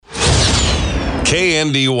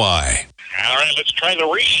KNDY. All right, let's try the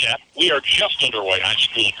reset. We are just underway. High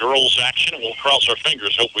school girls action, and we'll cross our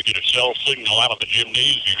fingers, hope we get a cell signal out of the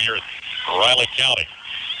gymnasium here at Riley County.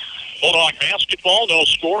 Bulldog basketball, no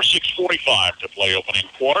score, 6:45 to play opening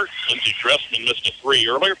quarter. Lindsey Dressman missed a three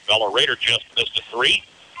earlier. Bella Rader just missed a three.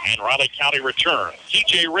 And Riley County return.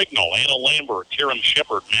 TJ Rignall, Anna Lambert, Kieran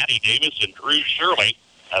Shepard, Maddie Davis, and Drew Shirley.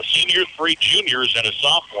 A senior, three juniors, and a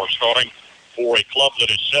sophomore starting for a club that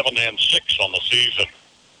is 7-6 on the season.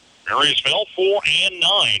 Marysville,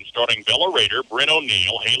 4-9, starting Bella Rader, Bryn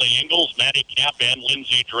O'Neill, Haley Ingalls, Maddie Cap, and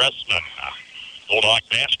Lindsey Dressman. Bulldog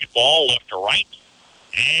basketball, left to right.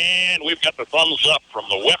 And we've got the thumbs up from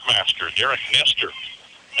the webmaster, Derek Nestor.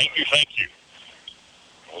 Thank you.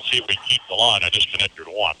 We'll see if we keep the line. I disconnected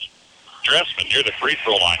once. Dressman near the free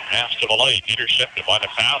throw line. Pass to the lane. Intercepted by the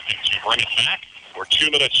Falcons, who bring it back. We're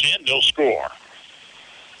 2 minutes in, no score.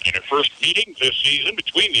 In a first meeting this season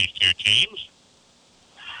between these two teams.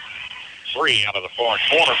 Three out of the far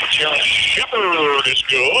corner for Kieran Shepard is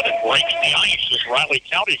good. It breaks the ice as Riley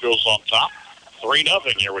County goes on top.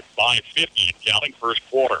 3-0 here with 5:50 and counting first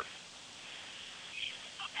quarter.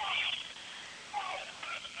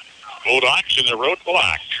 Bulldogs in the road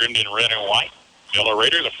black, trimmed in red and white. Bella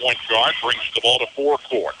Rader, the point guard, brings the ball to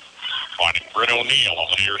forecourt. Finding Bryn O'Neill on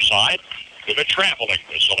the near side with a traveling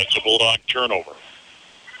whistle. It's a Bulldog turnover.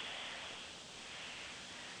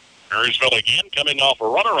 Marysville again coming off a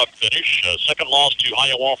runner-up finish. Second loss to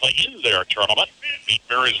Hiawatha in their tournament. Beat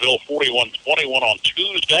Marysville 41-21 on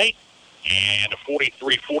Tuesday. And a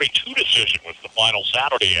 43-42 decision was the final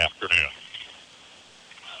Saturday afternoon.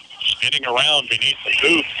 Spinning around beneath the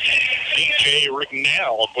hoop, C.J.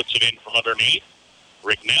 Rignall puts it in from underneath.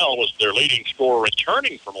 Rignall was their leading scorer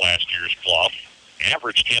returning from last year's club.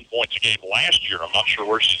 Averaged 10 points a game last year. I'm not sure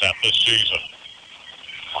where she's at this season.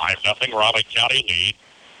 5-0 Riley County lead.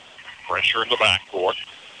 Pressure in the backcourt.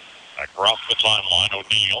 Across the timeline,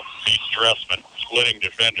 O'Neill beats Dressman, splitting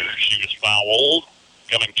defenders. She was fouled,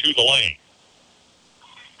 coming to the lane.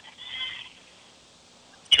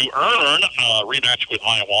 To earn a rematch with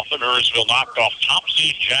Hiawatha, Marysville knocked off top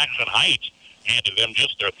seed Jackson Heights, handed them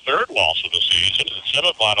just their third loss of the season in the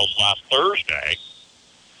semifinals last Thursday.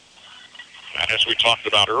 And as we talked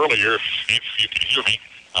about earlier, if you can hear me,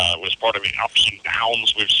 was part of the ups and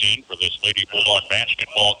downs we've seen for this Lady Bulldog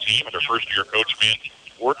basketball team under first-year coach Ben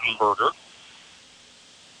Wartenberger.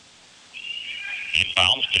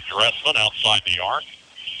 Inbounds to Dressman outside the arc.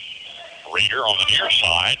 Rader on the near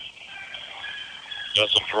side.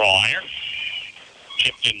 Doesn't draw iron.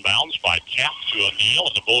 Tipped inbounds by Cap to O'Neill,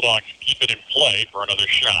 and the Bulldogs keep it in play for another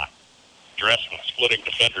shot. Dressman splitting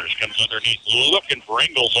defenders, comes underneath, looking for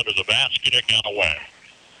Ingalls under the basket and got away.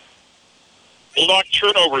 Bulldog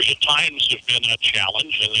turnovers at times have been a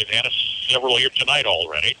challenge, and they've had several here tonight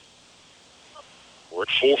already. We're at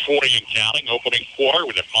 4:40 and counting, opening quarter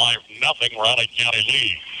with a 5-0 Riley County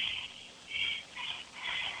lead.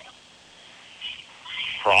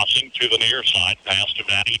 Crossing to the near side, pass to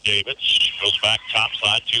Maddie Davis. Goes back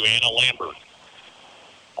topside to Anna Lambert.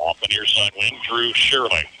 Off the near side wing, Drew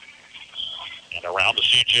Shirley. And around to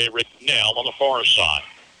C.J. Rignall on the far side.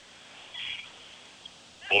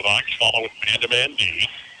 Bulldogs follow with man-to-man D.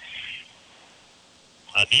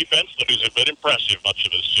 A defense that has been impressive much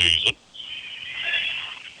of this season.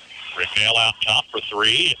 Rignall out top for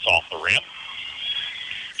three. It's off the rim.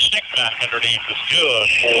 Stick back underneath is good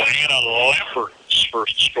for Anna Lambert's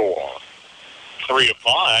first score. 3 of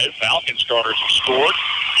 5. Falcon starters have scored.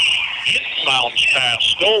 Inbounds pass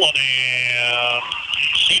stolen, and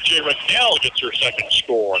C.J. Rignall gets her second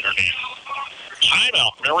score underneath.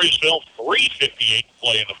 Timeout. Marysville 3:58 to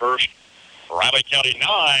play in the first. Riley County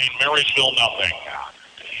 9, Marysville nothing.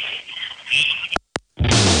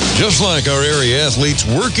 Just like our area athletes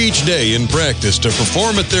work each day in practice to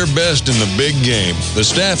perform at their best in the big game, the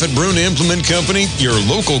staff at Bruna Implement Company, your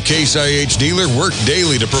local Case IH dealer, work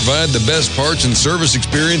daily to provide the best parts and service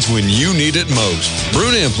experience when you need it most.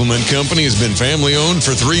 Bruna Implement Company has been family-owned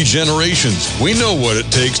for 3 generations. We know what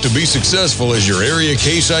it takes to be successful as your area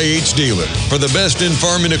Case IH dealer. For the best in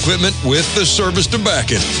farming equipment with the service to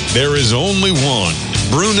back it, there is only one.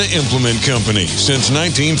 Bruna Implement Company, since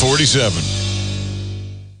 1947.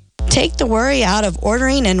 Take the worry out of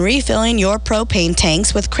ordering and refilling your propane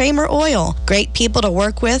tanks with Kramer Oil. Great people to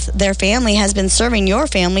work with. Their family has been serving your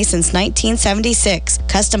family since 1976.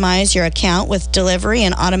 Customize your account with delivery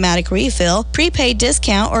and automatic refill, prepaid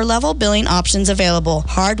discount, or level billing options available.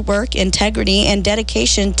 Hard work, integrity, and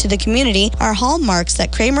dedication to the community are hallmarks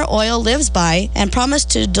that Kramer Oil lives by and promise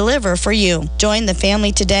to deliver for you. Join the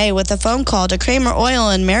family today with a phone call to Kramer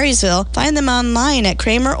Oil in Marysville. Find them online at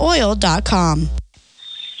krameroil.com.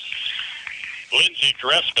 Lindsey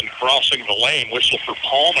County Dressman crossing the lane. Whistle for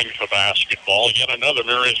palming the basketball. Yet another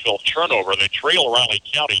Marysville turnover. They trail Riley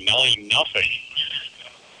County 9-0.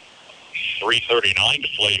 3:39 to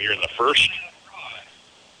play here in the first.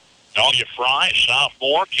 Dahlia Fry,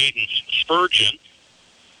 sophomore. Caden Spurgeon,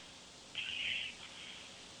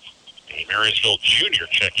 a Marysville junior,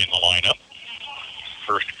 check in the lineup.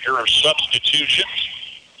 First pair of substitutions.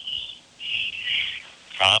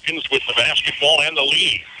 Hopkins with the basketball and the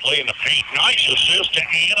lead. Play in the paint. Nice assist to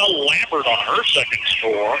Anna Lambert on her second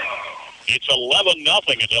score. It's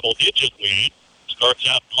 11-0, a double-digit lead. Starts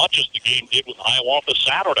out much as the game did with Hiawatha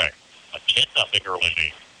Saturday. A 10-0 early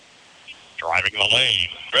lead. Driving the lane.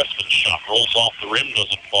 Dressman's shot rolls off the rim,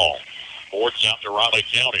 doesn't fall. Boards out to Riley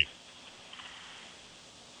County.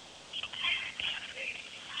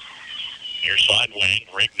 Near side wing,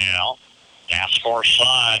 Rignell. Pass far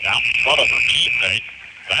side, out in front of her teammate.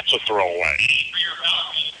 That's a throwaway.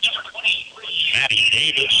 Maddie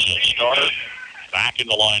Davis, the starter, back in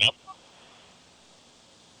the lineup.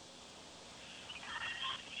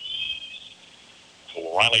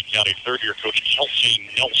 For Riley County third-year coach Kelsey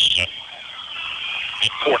Nelson.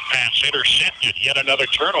 Mid-court pass intercepted. Yet another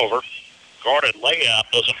turnover. Guarded layup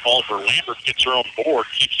doesn't fall for Lambert. Gets her own board,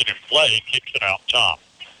 keeps it in play, kicks it out top.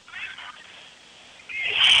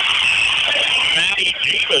 Maddie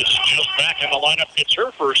Davis just back in the lineup, gets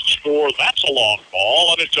her first score. That's a long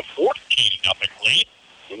ball, and it's a 14-0 lead.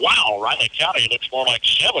 Wow, Riley County looks more like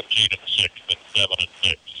 17-6 than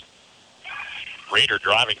 7-6. Raider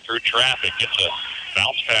driving through traffic, gets a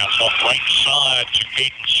bounce pass off right side to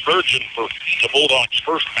Caden Spurgeon for the Bulldogs'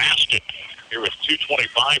 first basket. Here with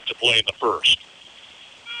 2:25 to play in the first.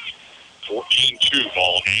 14-2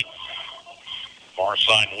 ball game. Far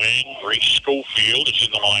side wing, Grace Schofield is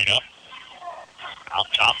in the lineup. Out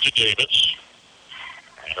top to Davis.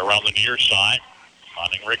 And around the near side,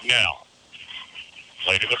 finding Rignell.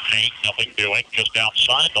 Play to the paint, nothing doing, just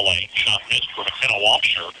outside the lane. Shot missed for McKenna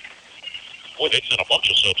Wapner. Boy, they sent a bunch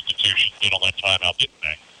of substitutions in on that timeout, didn't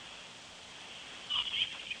they?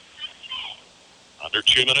 Under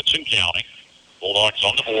 2 minutes and counting. Bulldogs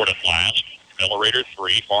on the board at last. Accelerator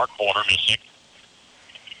 3, far corner missing.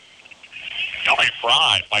 Kelly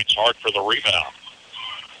Fry fights hard for the rebound.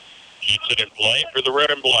 Keeps it in play for the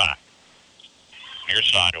red and black. Near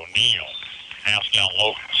side, O'Neal. Pass down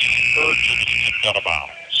low. Spurgeon is kicked out of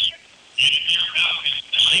bounds.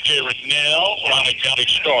 C.J. Rignell, Riley County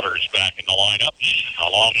starters back in the lineup,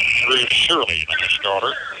 along with Drew Shirley, another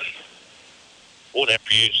starter. Boy, that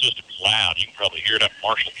PA system is loud. You can probably hear it up in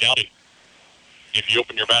Marshall County if you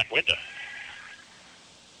open your back window.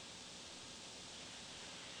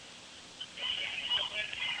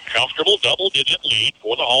 Comfortable double-digit lead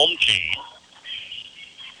for the home team.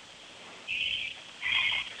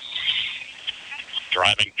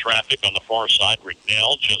 Driving traffic on the far side,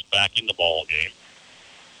 Rignell just back in the ball game.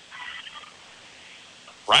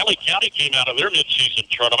 Riley County came out of their midseason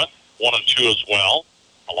tournament 1-2 as well.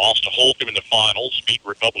 A loss to Holcomb in the finals, beat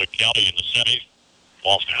Republic County in the semis,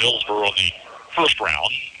 lost to Hillsborough in the first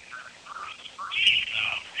round.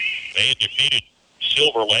 They had defeated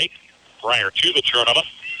Silver Lake prior to the tournament,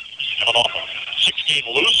 coming off a 16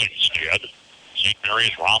 losing skid. St.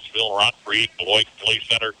 Mary's, Rossville, Rock Creek, Beloit, Clay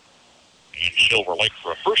Center, and Silver Lake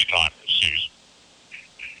for a first time this season.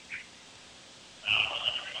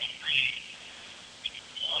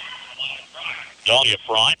 Dahlia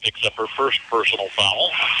Fry picks up her first personal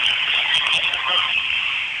foul.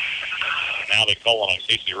 Now they call it on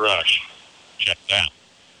Casey Rush. Check that.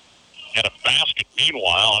 Had a basket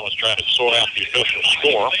meanwhile. I was trying to sort out the official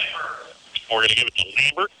score. We're going to give it to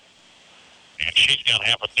Lambert. And she's got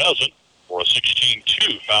half a dozen for a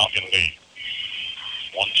 16-2 Falcon lead.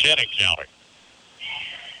 110 and counting.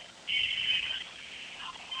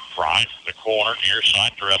 Fry from the corner, near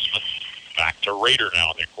side Dressman. Back to Raider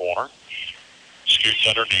now in the corner. Scoots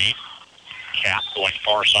underneath. Cap going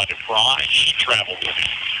far side to Fry. She traveled with him.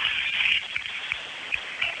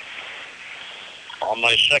 On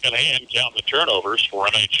my second hand, counting the turnovers for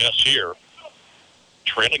MHS here.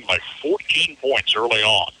 Trailing by 14 points early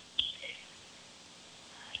on.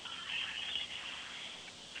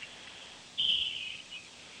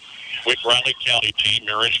 Quick Riley County team.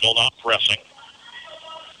 Marysville not pressing.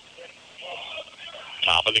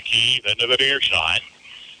 Top of the key, then to the near side.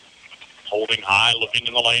 Holding high, looking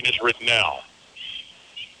in the lane is Rignell.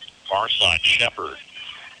 Far side, Shepard.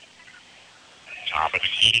 Top of the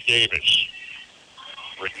key to Davis.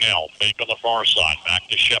 Rignell, fake on the far side, back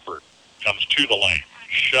to Shepard. Comes to the lane.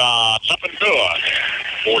 Shots up and good.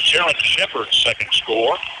 For Terrence Shepard's second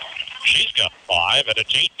score. She's got 5, and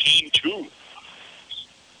it's 18-2.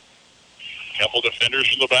 Couple defenders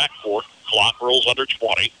in the backcourt. Clock rolls under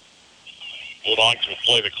 20. Bulldogs will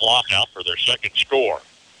play the clock out for their second score.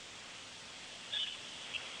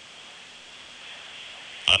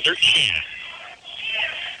 Under 10.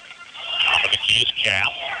 Top of the key is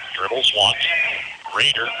Cap. Dribbles once.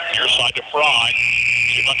 Raider, near side to Fry.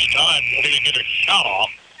 Too much time. Won't even get a shot off.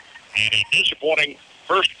 And a disappointing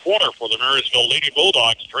first quarter for the Marysville Lady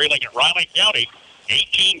Bulldogs, trailing at Riley County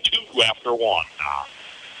 18-2 after one.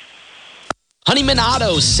 Honeyman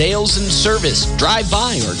Auto Sales and Service. Drive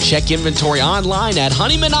by or check inventory online at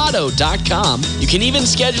honeymanauto.com. You can even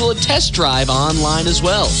schedule a test drive online as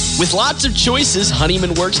well. With lots of choices,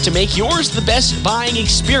 Honeyman works to make yours the best buying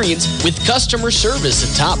experience with customer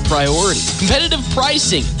service a top priority. Competitive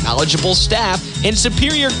pricing, knowledgeable staff, and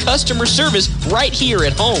superior customer service right here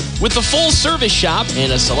at home. With a full service shop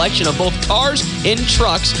and a selection of both cars and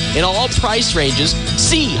trucks in all price ranges,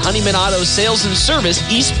 see Honeyman Auto Sales and Service,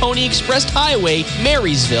 East Pony Express Highway,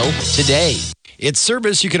 Marysville, today. It's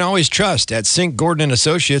service you can always trust at Sink Gordon &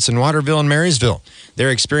 Associates in Waterville and Marysville.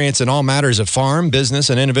 Their experience in all matters of farm, business,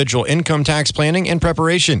 and individual income tax planning and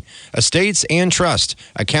preparation, estates and trust,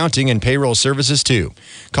 accounting and payroll services too.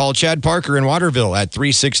 Call Chad Parker in Waterville at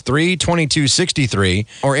 363-2263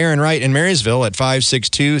 or Aaron Wright in Marysville at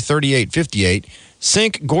 562-3858.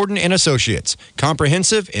 Sink Gordon & Associates,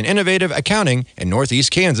 comprehensive and innovative accounting in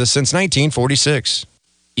Northeast Kansas since 1946.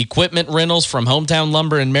 Equipment rentals from Hometown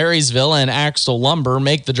Lumber in Marysville and Axtell Lumber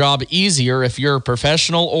make the job easier if you're a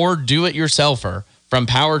professional or do-it-yourselfer. From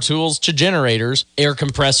power tools to generators, air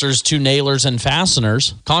compressors to nailers and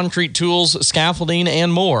fasteners, concrete tools, scaffolding,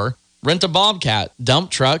 and more. Rent a Bobcat, dump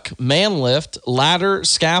truck, man lift, ladder,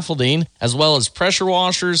 scaffolding, as well as pressure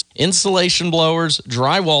washers, insulation blowers,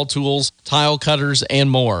 drywall tools, tile cutters, and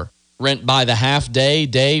more. Rent by the half day,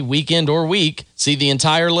 day, weekend, or week. See the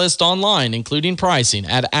entire list online, including pricing,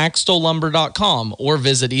 at axtellumber.com or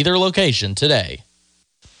visit either location today.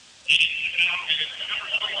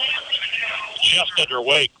 Just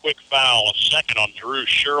underway, quick foul, a second on Drew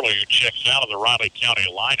Shirley, who checks out of the Riley County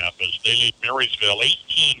lineup as they lead Marysville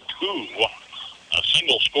 18-2. A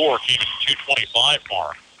single score came at the 2:25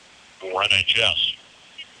 mark for NHS.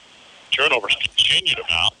 Turnovers continue to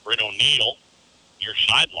mount. Brent O'Neill near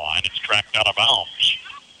sideline. It's tracked out of bounds.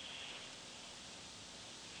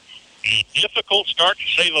 A difficult start, to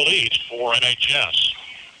say the least, for NHS.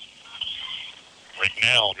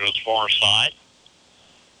 Rignell goes far side.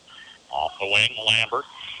 Off the wing, Lambert.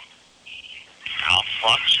 Out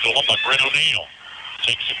front, stolen by Brent O'Neill.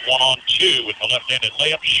 Takes it 1-on-2 with the left-handed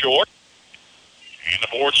layup short. And the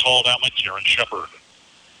board's hauled out by Kieran Shepard.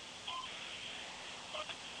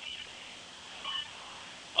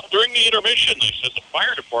 During the intermission, they said the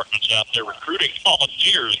fire department's out there recruiting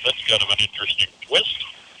volunteers. That's kind of an interesting twist.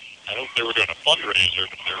 I hope they were doing a fundraiser,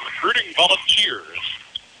 but they're recruiting volunteers.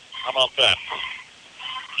 How about that?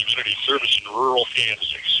 Community service in rural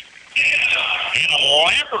Kansas. And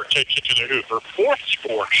Lambert takes it to the hoop. Her fourth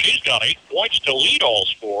score. She's got 8 points to lead all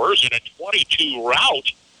scorers in a 22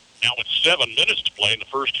 rout. Now with 7 minutes to play in the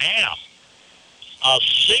first half. A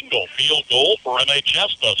single field goal for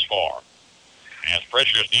MHS thus far. As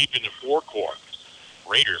pressure is deep in the forecourt.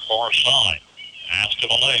 Raider far side. Pass to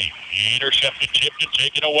the lane. Intercepted, tipped, and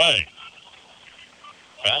taken away.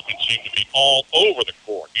 Falcons seem to be all over the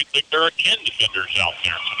court. You'd think there are 10 defenders out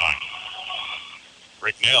there tonight.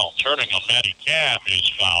 Rignell turning on Matty Capp is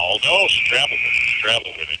fouled. Oh,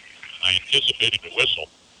 traveled with it. I anticipated the whistle.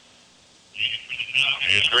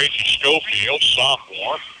 Here's Gracie Schofield,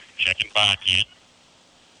 sophomore, checking back in.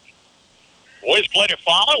 Boys play to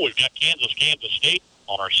follow. We've got Kansas State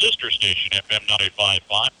on our sister station, FM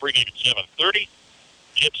 95.5. Pregame at 7:30.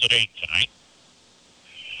 Tips at 8 tonight.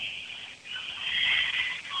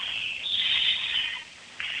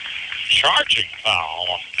 Charging foul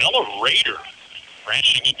on Ella Raider,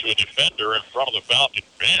 crashing into a defender in front of the Falcon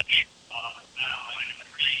bench.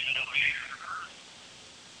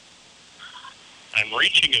 I'm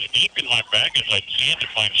reaching as deep in my bag as I can to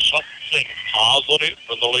find something positive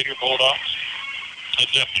for the Lady Bulldogs.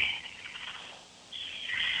 It's empty.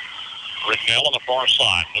 Rignell on the far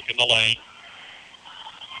side. Look in the lane.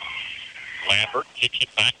 Lambert kicks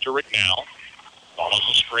it back to Rignell. Follows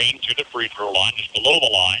the screen to the free throw line, just below the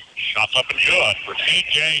line. Shots up and good for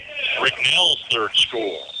TJ Rignell's third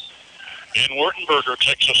score. Ben Wurtenberger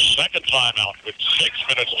takes a second timeout with 6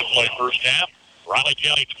 minutes to play first half. Riley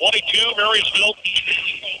County 22, Marysville 2.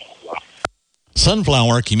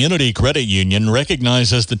 Sunflower Community Credit Union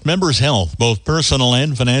recognizes that members' health, both personal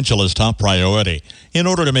and financial, is top priority. In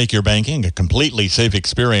order to make your banking a completely safe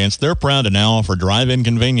experience, they're proud to now offer drive-in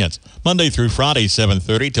convenience, Monday through Friday,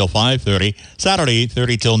 7:30 till 5:30, Saturday,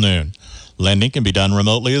 8:30 till noon. Lending can be done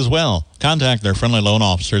remotely as well. Contact their friendly loan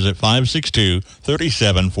officers at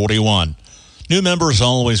 562-3741. New members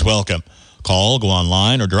always welcome. Call, go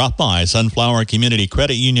online, or drop by Sunflower Community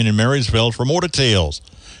Credit Union in Marysville for more details.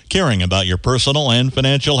 Caring about your personal and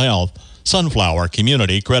financial health, Sunflower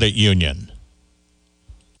Community Credit Union.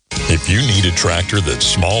 If you need a tractor that's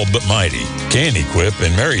small but mighty, KNDY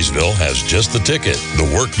in Marysville has just the ticket. The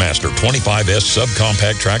Workmaster 25S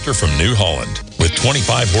subcompact tractor from New Holland. With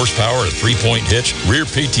 25 horsepower, a 3-point hitch, rear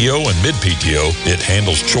PTO, and mid PTO, it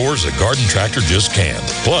handles chores a garden tractor just can't.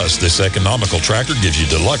 Plus, this economical tractor gives you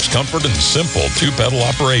deluxe comfort and simple 2-pedal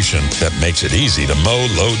operation that makes it easy to mow,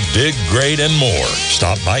 load, dig, grade, and more.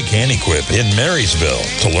 Stop by KNDY in Marysville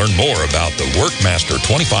to learn more about the Workmaster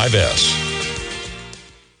 25S.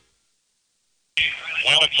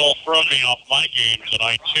 Well, it's all thrown me off my game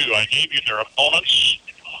tonight, too. I gave you their opponents,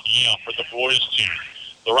 for the boys' team.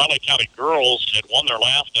 The Riley County girls had won their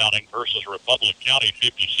last outing versus Republic County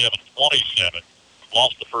 57-27.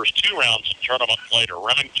 Lost the first 2 rounds of the tournament, played at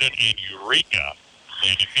Remington and Eureka.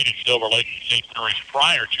 They defeated Silver Lake and St. Mary's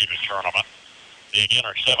prior to the tournament. They again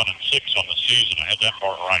are 7-6 on the season. I had that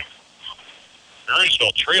part right.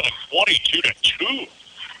 Marysville trailing 22-2.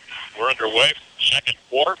 We're underway. Second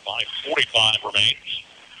quarter, 5:45 remains.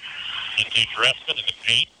 Lindsay Dresden in the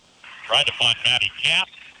paint. Tried to find Maddie Cap. A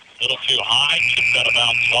little too high. Tipped that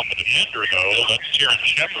about off of the defender, though. That's Taryn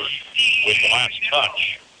Shepard with the last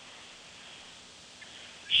touch.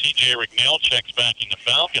 C.J. Rignell checks back in the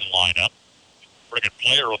Falcon lineup. Pretty good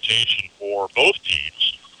player rotation for both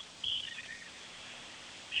teams.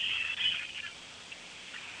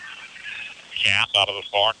 Cap out of the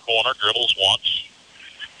far corner, dribbles once.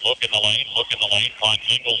 Look in the lane, finds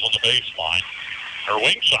Ingles on the baseline. Her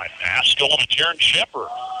wing side pass, stolen to Taryn Shepard.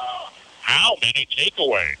 How many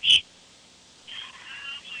takeaways?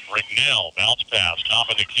 Rignell, bounce pass, top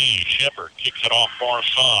of the key. Shepard kicks it off far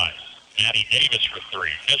side. Maddie Davis for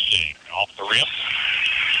 3, missing. Off the rim.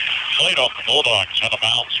 Played off the Bulldogs, out of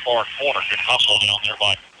bounds, far corner. Good hustle down there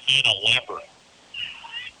by Hannah Lambert.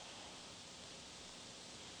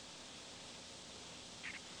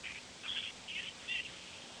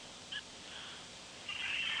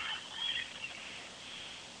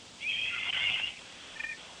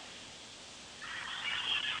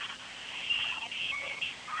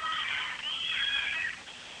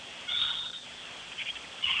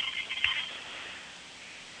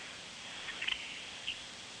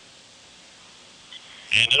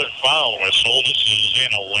 Another foul whistle. This is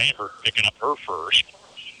Anna Lambert picking up her first.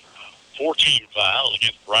 14 fouls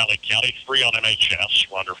against Riley County, 3 on MHS.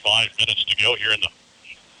 We're under 5 minutes to go here in the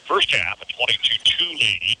first half, a 22-2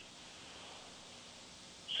 lead.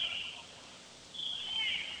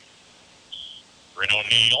 Bryn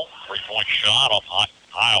O'Neill, 3-point shot off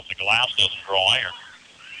high off the glass, doesn't draw iron.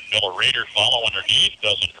 Miller Rader follow underneath,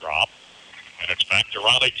 doesn't drop. And it's back to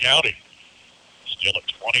Riley County. Still a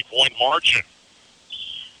 20-point margin.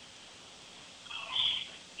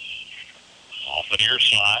 Off the near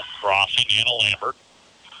side, crossing Anna Lambert.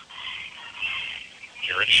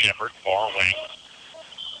 Taryn Shepard, far wing.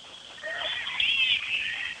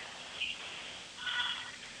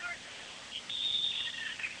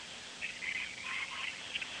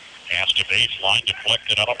 Pass to baseline,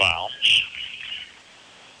 deflected out of bounds.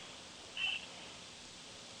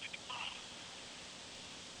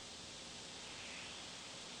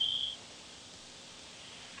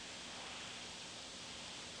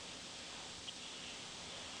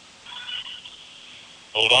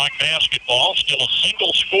 Bulldog basketball, still a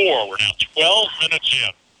single score. We're now 12 minutes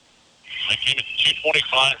in. They came at the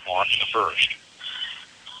 2:25 mark in the first.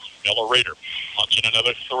 Miller Rader punts in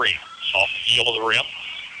another 3. Off the heel of the rim.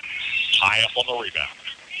 High up on the rebound.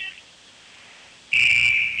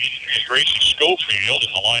 Gracie Schofield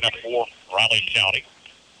in the lineup for Riley County.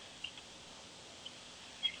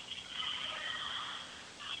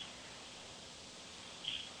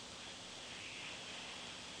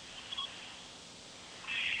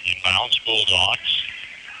 Inbounds, Bulldogs.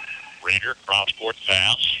 Rader, cross-court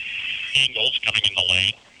pass. Ingles coming in the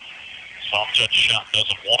lane. Soft touch shot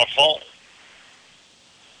doesn't want to fall.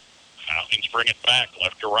 Falcons bring it back,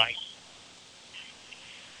 left to right.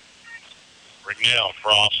 Rignell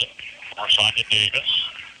crossing. Far side to Davis.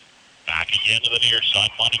 Back again to the near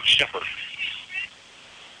side, finding Shepard.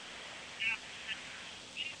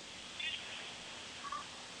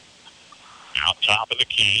 Out top of the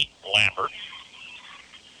key, Lambert.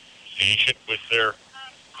 Patient with their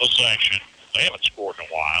possession. They haven't scored in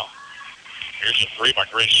a while. Here's a 3 by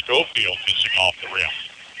Grace Schofield missing off the rim.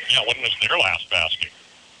 Yeah, when was their last basket?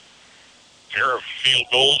 Pair of field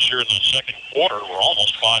goals here in the second quarter. We're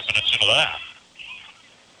almost 5 minutes into that.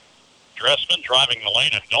 Dressman driving the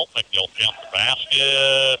lane. I don't think they'll count the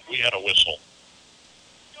basket. We had a whistle.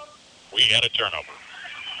 We had a turnover.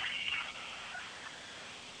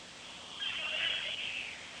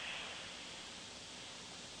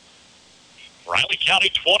 Riley County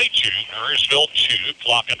 22, Marysville 2.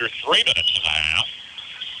 Clock under 3 minutes and a half.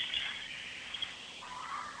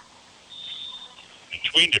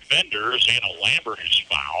 Between defenders, Anna Lambert is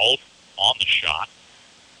fouled on the shot.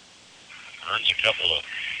 Earns a couple of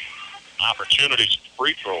opportunities at the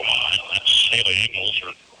free throw line. That's Haley Ingles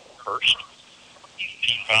or Hurst.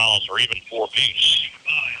 2 fouls or even 4 apiece.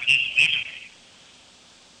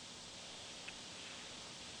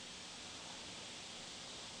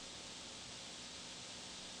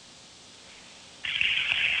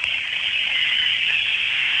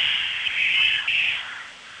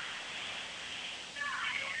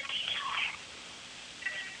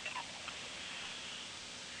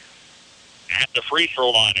 At the free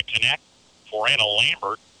throw line to connect for Anna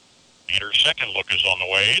Lambert. And her second look is on the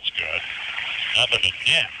way. It's good. Nothing but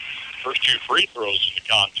net. First 2 free throws in the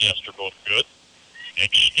contest are both good.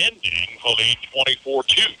 Extending the lead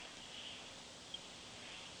 24-2.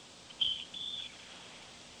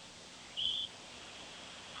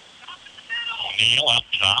 O'Neal up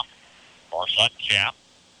top. Far side cap.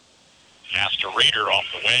 Pass to Reeder off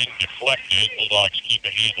the wing. Deflected. Bulldogs keep a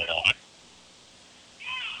handle on it.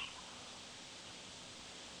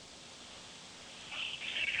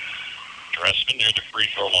 Dressman near the free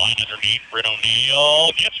throw line underneath. Britt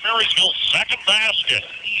O'Neal gets Marysville's second basket.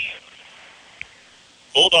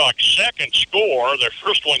 Bulldogs' second score. Their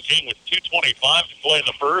first one came with 2:25 to play in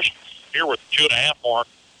the first. Here with 2.5 mark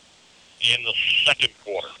in the second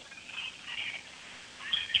quarter.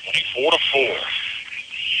 24-4.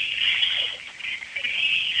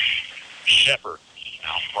 Shepard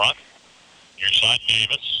out front. Near side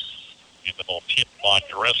Davis. Get the ball tipped by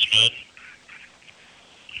Dressman.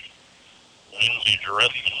 Lindsay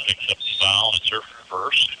Dressman picks up the foul. It's her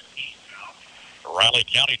first. Riley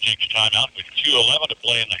County takes timeout with 2:11 to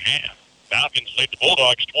play in the half. Falcons lead the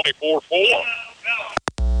Bulldogs 24-4.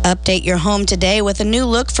 Update your home today with a new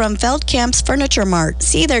look from Feldkamp's Furniture Mart.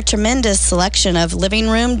 See their tremendous selection of living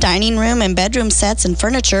room, dining room, and bedroom sets and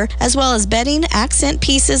furniture, as well as bedding, accent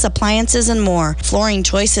pieces, appliances, and more. Flooring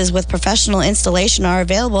choices with professional installation are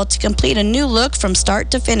available to complete a new look from start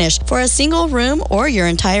to finish for a single room or your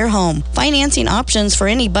entire home. Financing options for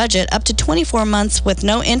any budget up to 24 months with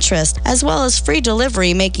no interest, as well as free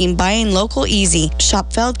delivery, making buying local easy.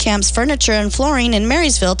 Shop Feldkamp's Furniture and Flooring in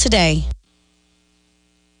Marysville today.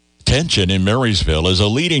 Tension in Marysville is a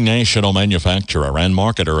leading national manufacturer and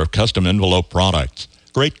marketer of custom envelope products.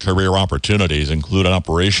 Great career opportunities include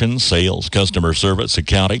operations, sales, customer service,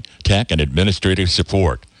 accounting, tech, and administrative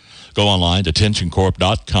support. Go online to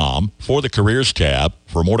tensioncorp.com for the Careers tab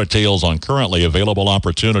for more details on currently available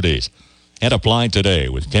opportunities. And apply today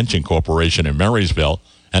with Tension Corporation in Marysville,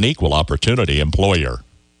 an equal opportunity employer.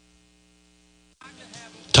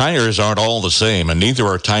 Tires aren't all the same, and neither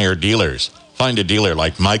are tire dealers. Find a dealer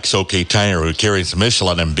like Mike's OK Tire who carries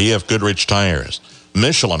Michelin and BF Goodrich tires.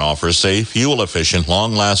 Michelin offers safe, fuel-efficient,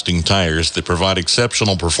 long-lasting tires that provide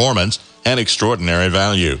exceptional performance and extraordinary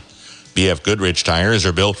value. BF Goodrich tires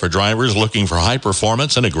are built for drivers looking for high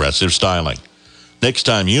performance and aggressive styling. Next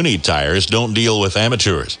time you need tires, don't deal with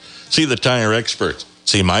amateurs. See the tire experts.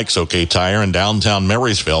 See Mike's OK Tire in downtown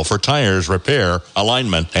Marysville for tires, repair,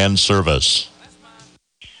 alignment, and service.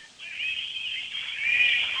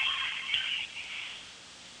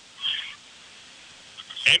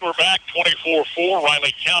 And we're back 24-4.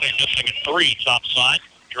 Riley County missing a 3 top side.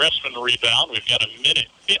 Dressman rebound. We've got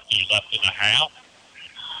 1:50 left in the half.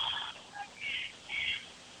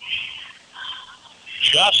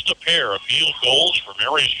 Just a pair of field goals for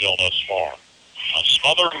Marysville thus far. A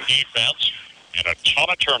smothering defense and a ton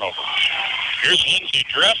of turnovers. Here's Lindsay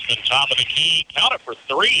Dressman, top of the key. Counted for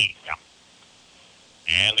 3.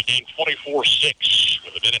 And the game 24-6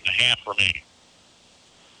 with 1.5 remaining.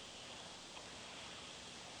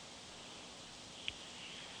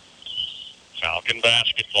 Falcon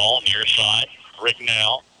basketball, near side.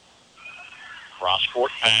 Rignell.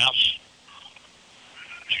 Cross-court pass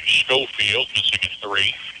to Schofield, missing a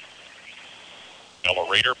 3. Ella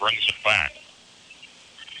Rader brings it back.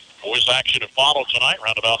 Boys action to follow tonight,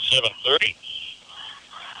 around about 7:30.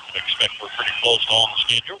 I expect we're pretty close on the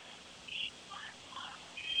schedule.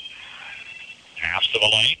 Pass to the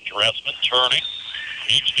lane. Dressman turning.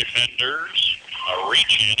 Needs defenders. A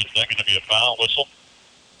reach in. Is that going to be a foul whistle?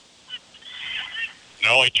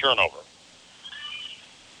 No, a turnover.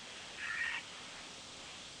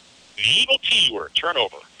 The evil T word,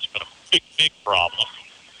 turnover. It's been a big, big problem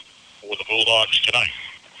for the Bulldogs tonight.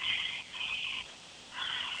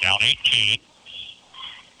 Down 18.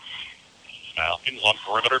 Falcons on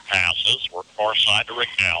perimeter passes. Work far side to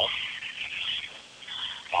Ricknell.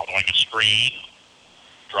 Following a screen.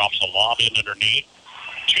 Drops a lob in underneath.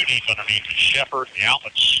 Too deep underneath to Shepard. The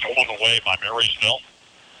outlet stolen away by Marysville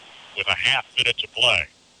with a half minute to play.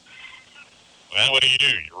 Well, what do?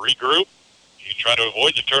 You regroup. You try to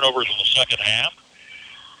avoid the turnovers in the second half.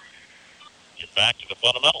 Get back to the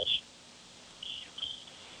fundamentals.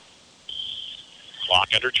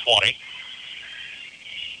 Clock under 20.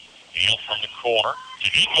 Neal from the corner. The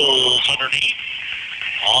Eagles underneath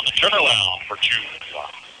on the turnaround for two.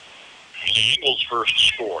 The Eagles' first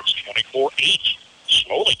score. It's 24-8.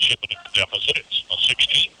 Slowly chipping at the deficit. It's a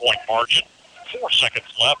 16-point margin. 4 seconds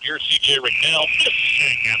left. Here's C.J. Ricknell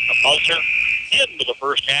missing at the buzzer. Into the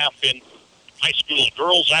first half in high school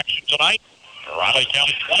girls action tonight. Riley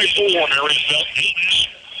County 24, Marysville 8.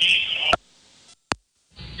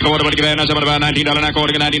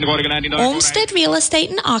 Olmsted Real Estate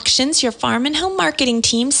and Auctions, your farm and home marketing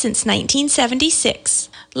team since 1976.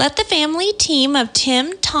 Let the family team of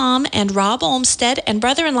Tim, Tom, and Rob Olmsted and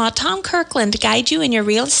brother-in-law Tom Kirkland guide you in your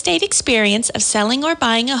real estate experience of selling or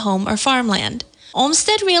buying a home or farmland.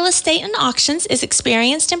 Olmsted Real Estate and Auctions is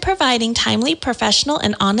experienced in providing timely, professional,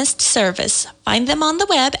 and honest service. Find them on the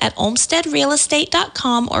web at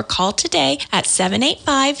olmstedrealestate.com or call today at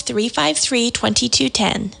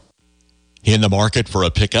 785-353-2210. In the market for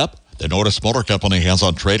a pickup, the Nordis Motor Company has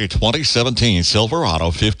on trade a 2017 Silverado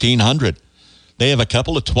 1500. They have a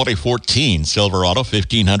couple of 2014 Silverado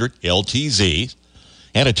 1500 LTZs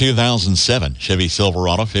and a 2007 Chevy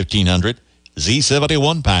Silverado 1500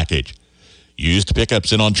 Z71 package. Used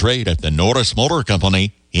pickups in on trade at the Nordis Motor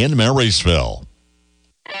Company in Marysville.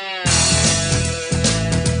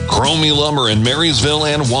 Cromie Lumber in Marysville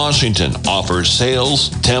and Washington offers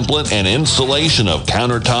sales, template, and installation of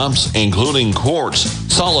countertops, including quartz,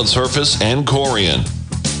 solid surface, and Corian.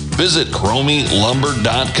 Visit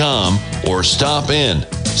CromieLumber.com or stop in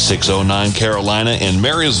 609 Carolina in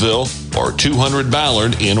Marysville or 200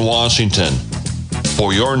 Ballard in Washington.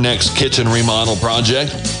 For your next kitchen remodel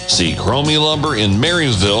project, see Cromie Lumber in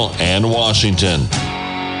Marysville and Washington.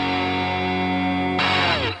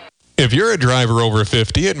 If you're a driver over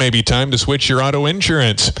 50, it may be time to switch your auto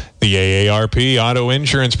insurance. The AARP Auto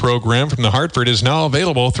Insurance Program from the Hartford is now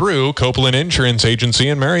available through Copeland Insurance Agency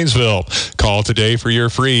in Marysville. Call today for your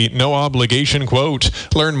free, no-obligation quote.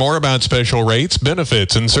 Learn more about special rates,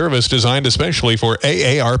 benefits, and service designed especially for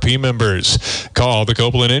AARP members. Call the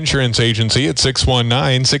Copeland Insurance Agency at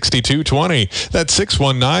 619-6220. That's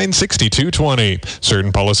 619-6220.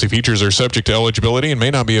 Certain policy features are subject to eligibility and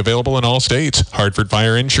may not be available in all states. Hartford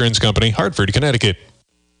Fire Insurance Company, Hartford, Connecticut.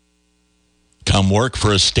 Come work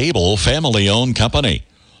for a stable, family-owned company.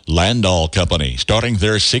 Landall Company, starting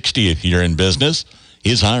their 60th year in business,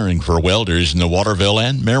 is hiring for welders in the Waterville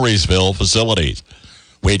and Marysville facilities.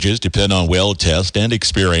 Wages depend on weld test and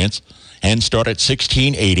experience and start at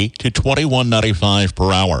 $16.80 to $21.95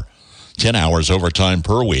 per hour. 10 hours overtime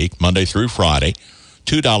per week, Monday through Friday,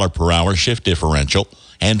 $2 per hour shift differential,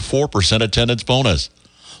 and 4% attendance bonus.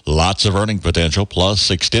 Lots of earning potential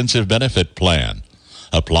plus extensive benefit plan.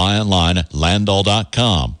 Apply online at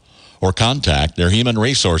landall.com or contact their Human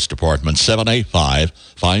Resource Department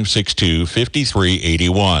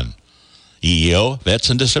 785-562-5381. EEO Vets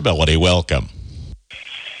and Disability Welcome.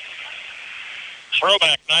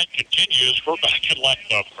 Throwback night continues. We're back in like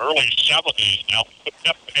the early 70s now. The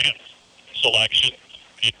pep band selection.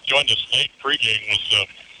 If you joined us late, pregame was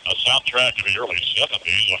a soundtrack of the early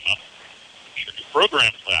 70s. I'm not sure you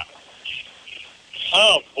programmed that.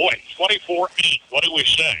 Oh, boy, 24-8. What do we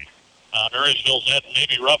say? Marysville's had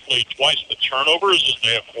maybe roughly twice the turnovers as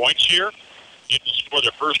they have points here. Didn't score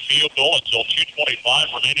their first field goal until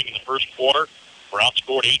 2:25 remaining in the first quarter. We're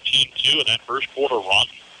outscored 18-2 in that first quarter run.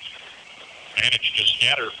 Managed to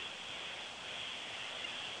scatter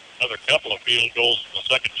another couple of field goals in the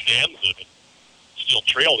second stanza and still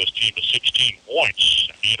trail this team to 16 points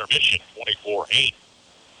at the intermission, 24-8.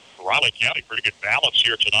 Riley County, pretty good balance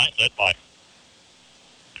here tonight, led by...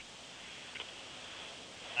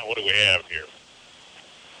 Now, what do we have here?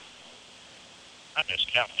 I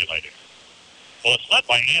miscalculated. Well, it's led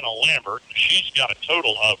by Anna Lambert. She's got a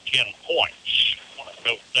total of 10 points. I want to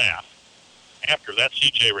note that. After that,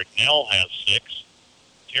 C.J. Ricknell has 6.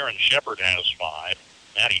 Taryn Shepard has 5.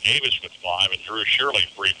 Maddie Davis with 5. And Drew Shirley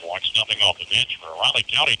 3 points. Nothing off the bench for a Riley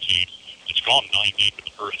County team that's gone 9 deep in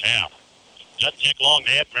the first half. Doesn't take long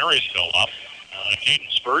to add Marysville up. Hayden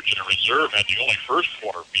Spurgeon, a reserve, had the only first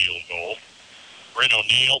quarter field goal. Bryn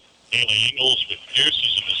O'Neill, Haley Ingalls with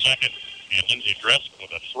deuces in the second, and Lindsay Dresden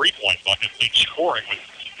with a 3-point bucket, lead scoring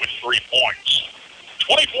with 3 points.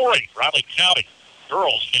 24-8, Riley County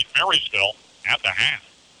girls beat Marysville at the half.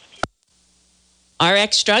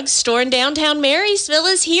 RX Drug Store in downtown Marysville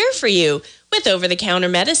is here for you with over-the-counter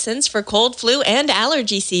medicines for cold, flu, and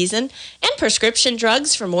allergy season and prescription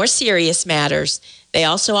drugs for more serious matters. They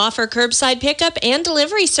also offer curbside pickup and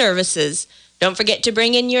delivery services. Don't forget to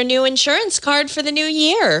bring in your new insurance card for the new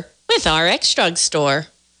year with RX Drug Store.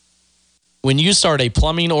 When you start a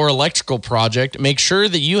plumbing or electrical project, make sure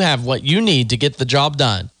that you have what you need to get the job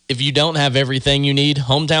done. If you don't have everything you need,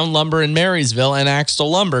 Hometown Lumber in Marysville and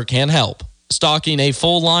Axtell Lumber can help. Stocking a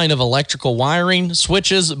full line of electrical wiring,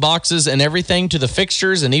 switches, boxes, and everything to the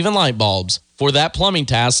fixtures and even light bulbs. For that plumbing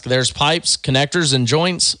task, there's pipes, connectors and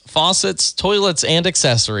joints, faucets, toilets, and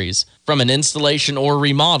accessories. From an installation or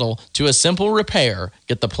remodel to a simple repair,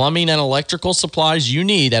 get the plumbing and electrical supplies you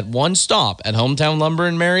need at one stop at Hometown Lumber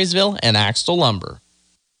in Marysville and Axtell Lumber.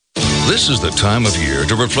 This is the time of year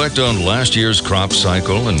to reflect on last year's crop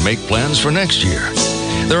cycle and make plans for next year.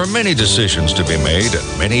 There are many decisions to be made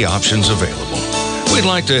and many options available. We'd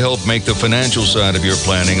like to help make the financial side of your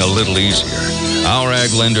planning a little easier. Our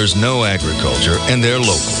ag lenders know agriculture and they're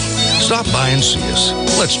local. Stop by and see us.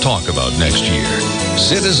 Let's talk about next year.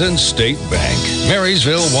 Citizens State Bank,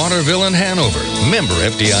 Marysville, Waterville, and Hanover. Member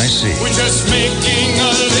FDIC. We're just making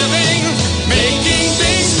a living, making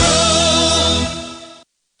things grow.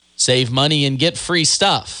 Save money and get free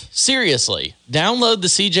stuff. Seriously, download the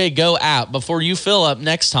CJ Go app before you fill up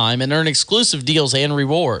next time and earn exclusive deals and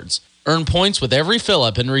rewards. Earn points with every fill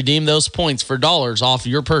up and redeem those points for dollars off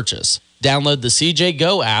your purchase. Download the CJ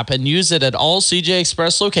Go app and use it at all CJ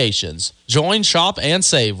Express locations. Join, shop, and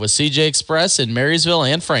save with CJ Express in Marysville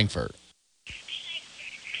and Frankfort.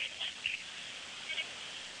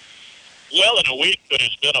 Well, in a week that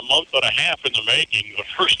has been a month and a half in the making, the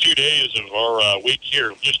first 2 days of our week here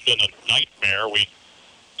have just been a nightmare. We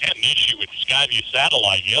had an issue with Skyview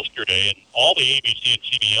Satellite yesterday, and all the ABC and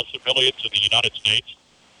CBS affiliates in the United States,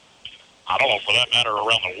 I don't know, for that matter,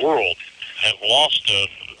 around the world, have lost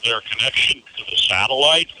their connection to the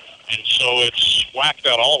satellite, and so it's whacked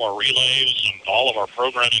out all of our relays and all of our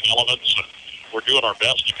programming elements, and we're doing our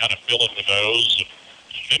best to kind of fill in the those.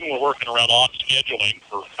 Then we're working around odd scheduling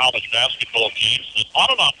for college basketball teams that ought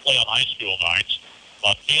to not play on high school nights,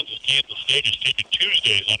 but Kansas State has taken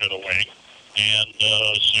Tuesdays under the wing, and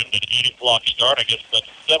assumed an 8 o'clock start. I guess that's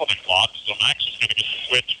 7 o'clock, so Max is going to get the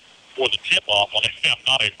switch for the tip-off on FM,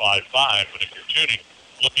 not a 5-5, but if you're tuning,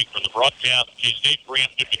 looking for the broadcast, K-State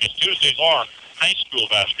preempted because Tuesdays are high school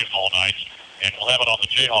basketball nights, and we'll have it on the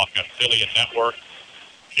Jayhawk affiliate network.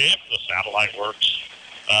 If the satellite works,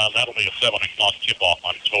 that'll be a 7 o'clock tip-off,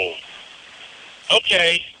 I'm told.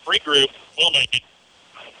 Okay, free group, we'll make it.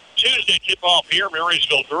 Tuesday tip-off here,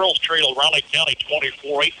 Marysville girls trail Raleigh County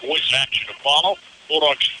 24-8, boys action to follow.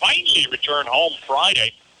 Bulldogs finally return home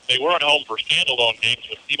Friday. They weren't home for standalone games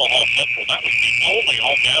with People Hall Central. That was the only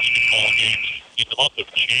home basketball games in the month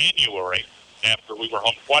of January after we were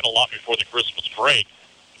home quite a lot before the Christmas break.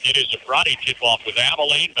 It is a Friday tip-off with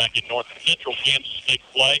Abilene back in North Central Kansas State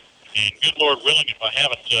play. And good Lord willing, if I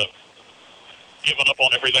haven't given up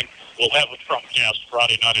on everything, we'll have a broadcast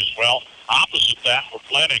Friday night as well. Opposite that, we're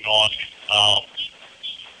planning on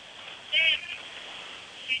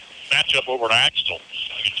matchup over at Axtell.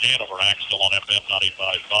 You can over Axtell on FM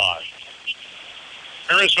 95.5.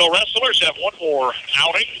 Marysville Wrestlers have one more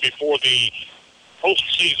outing before the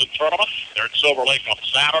postseason tournament. They're at Silver Lake on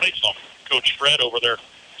Saturday, so Coach Fred over there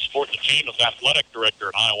supporting the team as athletic director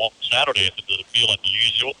at Iowa Saturday at the feel at the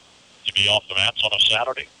usual to be off the mats on a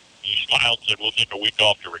Saturday. He smiled and said, we'll take a week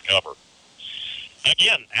off to recover.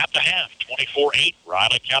 Again, at the half, 24-8,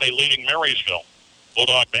 Riley County leading Marysville.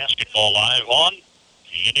 Bulldog basketball live on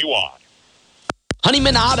KNDY.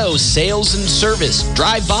 Honeyman Auto Sales and Service.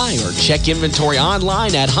 Drive by or check inventory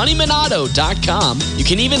online at honeymanauto.com. You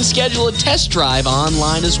can even schedule a test drive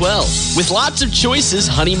online as well. With lots of choices,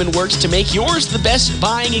 Honeyman works to make yours the best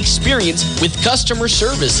buying experience with customer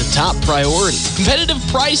service a top priority. Competitive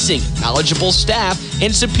pricing, knowledgeable staff,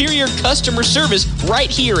 and superior customer service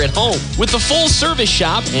right here at home. With a full service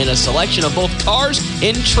shop and a selection of both cars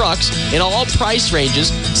and trucks in all price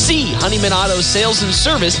ranges, see Honeyman Auto Sales and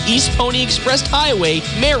Service, East Pony Express Highway,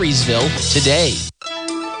 Marysville, today.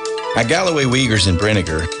 At Galloway Wiegers in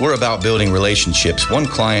Brenniger, we're about building relationships one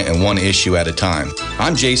client and one issue at a time.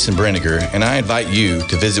 I'm Jason Brenniger, and I invite you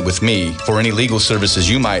to visit with me for any legal services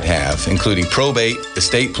you might have, including probate,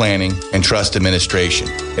 estate planning, and trust administration.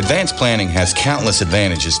 Advanced planning has countless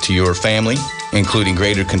advantages to your family, including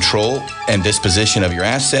greater control and disposition of your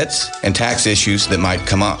assets and tax issues that might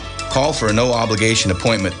come up. Call for a no-obligation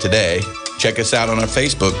appointment today. Check us out on our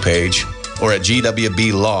Facebook page or at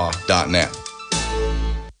gwblaw.net.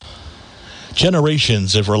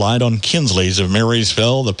 Generations have relied on Kinsley's of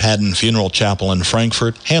Marysville, the Padden Funeral Chapel in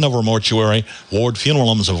Frankfort, Hanover Mortuary, Ward Funeral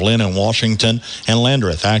Homes of Lynn and Washington, and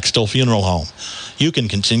Landreth Axtell Funeral Home. You can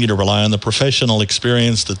continue to rely on the professional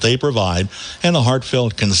experience that they provide and the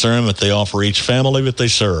heartfelt concern that they offer each family that they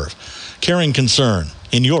serve. Caring concern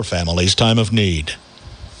in your family's time of need.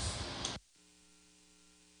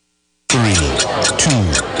 3, 2,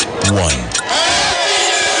 1.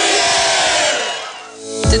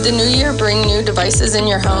 Did the new year bring new devices in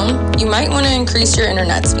your home? You might want to increase your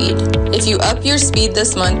internet speed. If you up your speed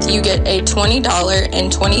this month, you get a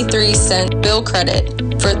 $20.23 bill credit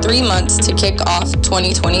for 3 months to kick off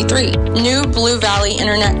 2023. New Blue Valley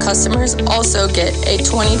internet customers also get a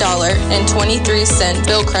 $20.23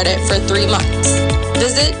 bill credit for 3 months.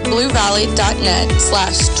 Visit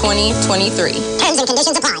bluevalley.net/2023. Terms and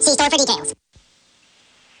conditions apply. See store for details.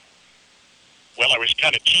 Well, I was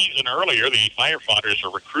kind of teasing earlier, the firefighters are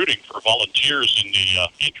recruiting for volunteers in the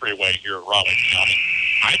entryway here at Raleigh County.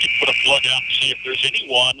 I could put a plug out to see if there's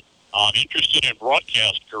anyone interested in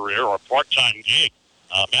broadcast career or part-time gig.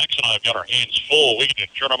 Max and I have got our hands full. We did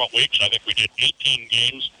tournament weeks. I think we did 18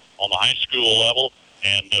 games on the high school level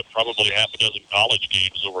and probably half a dozen college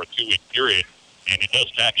games over a 2-week period. And it does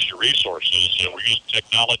tax your resources. We're using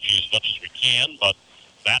technology as much as we can, but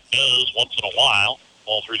that does, once in a while,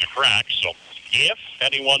 fall through the cracks. So if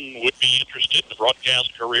anyone would be interested in the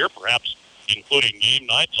broadcast career, perhaps including game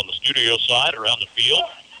nights on the studio side around the field,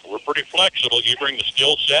 we're pretty flexible. You bring the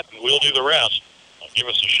skill set and we'll do the rest. Give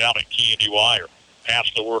us a shout at KNDY or pass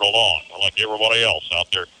the word along. We're like everybody else out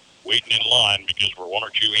there waiting in line because we're 1 or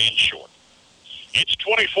 2 hands short. It's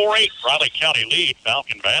 24-8, Riley County lead,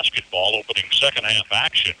 Falcon basketball opening second half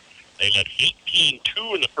action. They led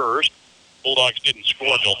 18-2 in the first. Bulldogs didn't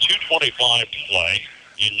score until 2:25 to play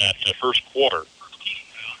in that first quarter.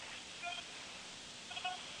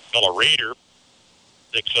 Fellow Raider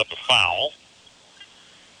picks up a foul.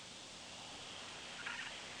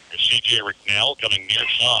 There's C.J. Ricknell coming near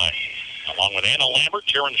side. Along with Anna Lambert,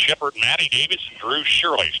 Taryn Shepard, Maddie Davis, and Drew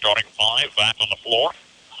Shirley, starting 5 back on the floor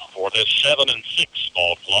for this 7-6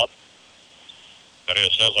 ball club. That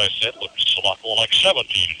is, as I said, looks a lot more like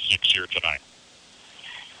 17-6 here tonight.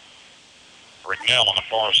 Ricknell on the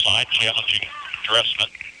far side, challenging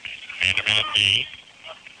Dressman. Man-to-man D.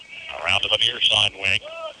 Around to the near side wing.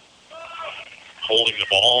 Holding the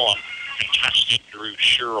ball on contested Drew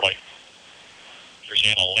Shirley. There's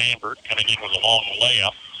Anna Lambert coming in with a long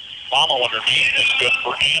layup. Follow underneath is good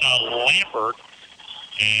for Anna Lambert.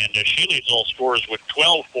 And she leads all scorers with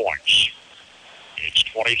 12 points. It's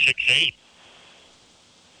 26-8.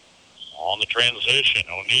 On the transition,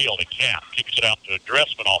 O'Neal to Cap. Kicks it out to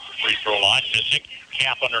Dressman off the free throw line. Missing.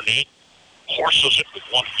 Cap underneath. Horses it with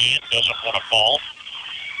one hand. Doesn't want to fall.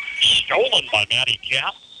 Stolen by Maddie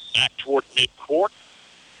Cap. Back toward midcourt.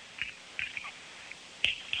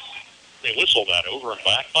 They whistle that over and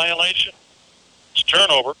back violation. It's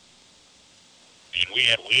turnover. And we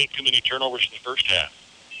had way too many turnovers in the first half.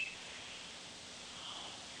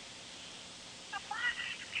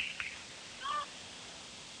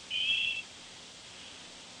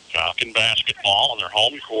 Falcon basketball on their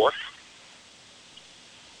home court.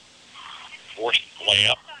 Forced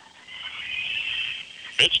layup.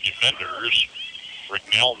 Mits defenders.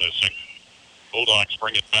 Ricknell missing. Bulldogs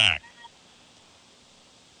bring it back.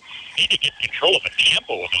 Need to get control of the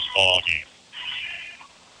tempo of this ball game.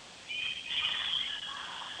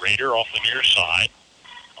 Raider off the near side.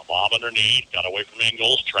 A lob underneath. Got away from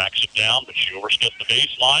Ingles. Tracks it down, but she overstepped the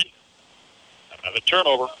baseline. Another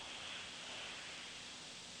turnover.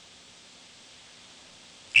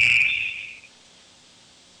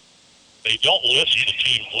 They don't list the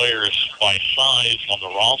team players by size on the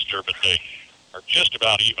roster, but they are just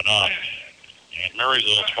about even up. And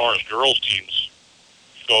Marysville, as far as girls' teams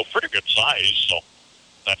go, pretty good size, so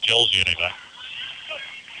that tells you anything.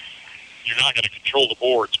 You're not going to control the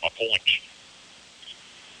boards by points.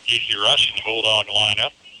 Easy rush in the Bulldog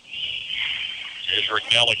lineup. Here's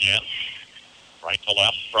Ricknell again. Right to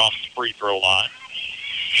left, across the free throw line.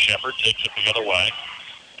 Shepard takes it the other way.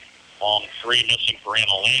 Long three missing for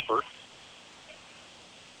Anna Lambert.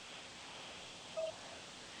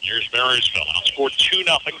 Here's Marysville. Outscored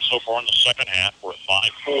 2-0 so far in the second half. We're at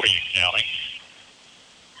 5:40 counting.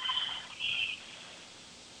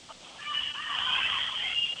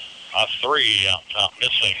 A three out top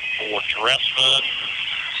missing for Dressman.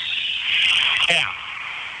 Cap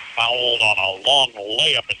fouled on a long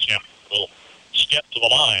layup attempt. A little step to the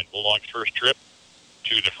line. Bulldogs' first trip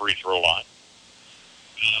to the free throw line.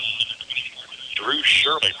 Drew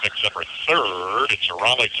Shirley picks up her third. It's a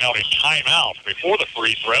Raleigh County timeout before the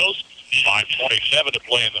free throws. 5:27 to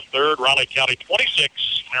play in the third. Raleigh County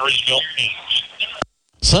 26, Marysville 10.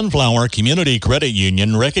 Sunflower Community Credit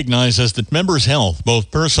Union recognizes that members' health,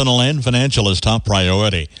 both personal and financial, is top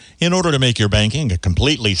priority. In order to make your banking a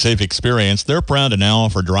completely safe experience, they're proud to now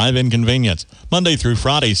offer drive-in convenience, Monday through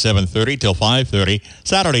Friday, 7:30 till 5:30,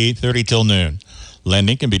 Saturday, 8:30 till noon.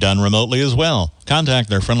 Lending can be done remotely as well. Contact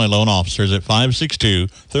their friendly loan officers at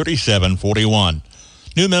 562-3741.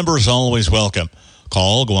 New members always welcome.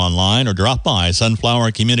 Call, go online, or drop by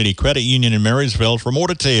Sunflower Community Credit Union in Marysville for more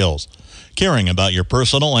details. Caring about your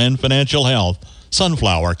personal and financial health,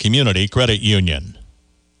 Sunflower Community Credit Union.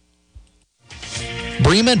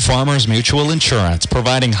 Bremen Farmers Mutual Insurance,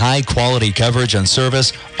 providing high-quality coverage and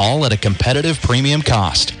service, all at a competitive premium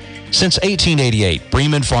cost. Since 1888,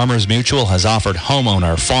 Bremen Farmers Mutual has offered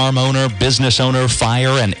homeowner, farm owner, business owner,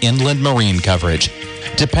 fire, and inland marine coverage.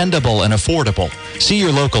 Dependable and affordable. See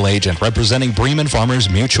your local agent representing Bremen Farmers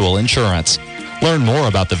Mutual Insurance. Learn more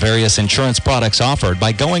about the various insurance products offered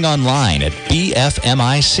by going online at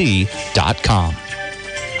bfmic.com.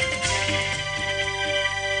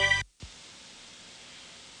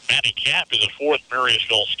 Maddie Cap is a fourth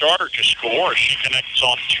Marysville starter to score as she connects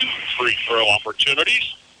on 2 free throw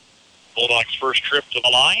opportunities. Bulldogs' first trip to the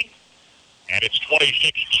line, and it's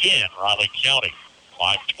 26-10, Raleigh County.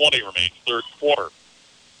 5:20 remains third quarter.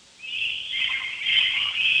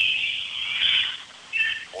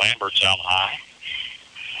 Lambert's out high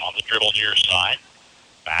on the dribble near side.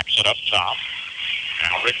 Backs it up top.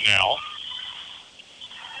 Now Ricknell.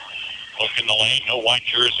 Look in the lane. No white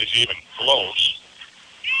jerseys even close.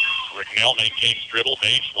 Ricknell maintains dribble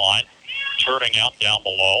baseline. Turning out down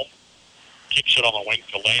below. Kicks it on the wing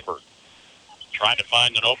to Lambert. Trying to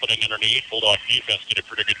find an opening underneath. Bulldog defense did a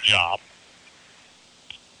pretty good job.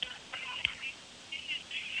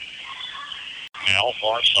 Now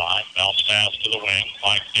far side. Bounce pass to the wing.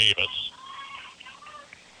 Mike Davis.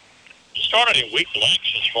 Started in weak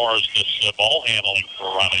links as far as this ball handling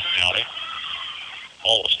for Riley County.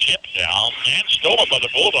 Ball was tipped down and stolen by the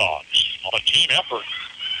Bulldogs on a team effort.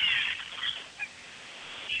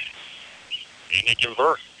 And they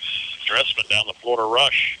convert. Dressman down the floor to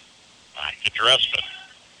rush. Back to Dressman.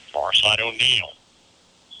 Far side O'Neal. A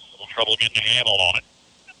little trouble getting a handle on it.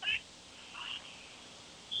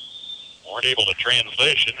 Weren't able to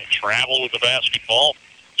transition and travel with the basketball.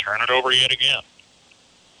 Turn it over yet again.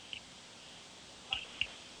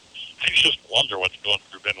 I just wonder what's going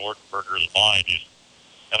through Ben Wertenberger's mind. He's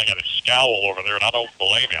kind of got a scowl over there, and I don't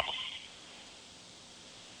blame him.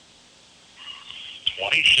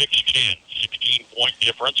 26-10, 16-point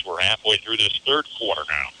difference. We're halfway through this third quarter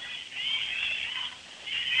now.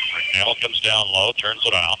 Ricknell comes down low, turns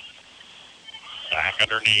it out. Back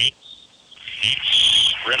underneath.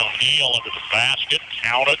 Sprint O'Neal into the basket.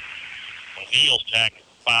 Count it. O'Neal's tagging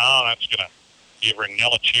foul. That's going to give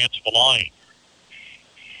Ricknell a chance at the line.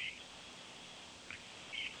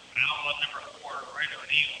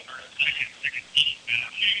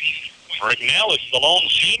 Ricknell is the lone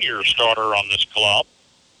senior starter on this club.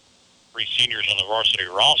 3 seniors on the varsity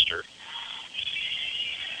roster.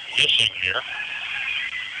 Missing here.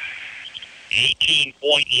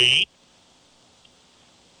 18-point lead.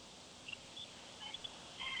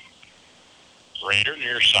 Raider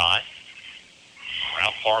near side.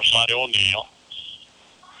 Around far side O'Neal.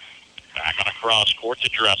 Back on a cross court to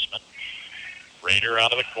Dressman. Raider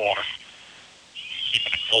out of the corner.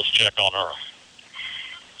 Keeping a close check on her.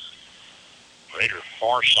 Raider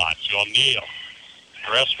far side to O'Neal.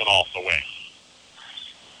 Dressman off the wing.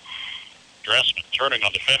 Dressman turning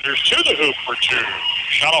on defenders to the hoop for 2.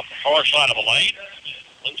 Shot off the far side of the lane.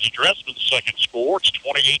 Lindsey Dressman's second score. It's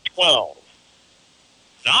 28-12.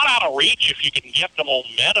 Not out of reach if you can get the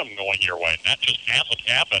momentum going your way. And that just hasn't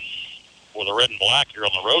happened for the red and black here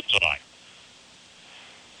on the road tonight.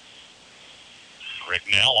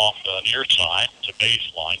 Ricknell off the near side to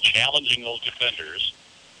baseline, challenging those defenders.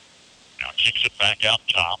 Now kicks it back out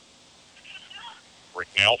top.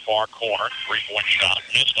 Ricknell far corner, 3-point shot,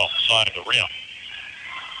 missed off the side of the rim.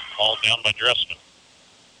 Called down by Dressman.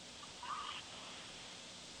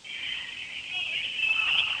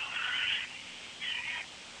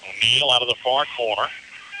 O'Neal out of the far corner,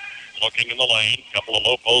 looking in the lane, couple of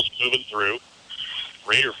low posts moving through.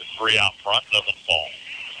 Raider for 3 out front, doesn't fall.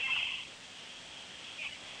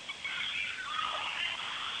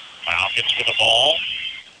 Falcons with the ball.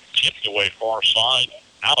 Tipped away far side.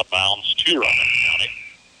 Out of bounds to Raleigh County.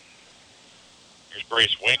 Here's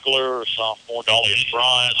Grace Winkler, sophomore. Dahlia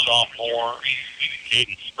Fry, sophomore.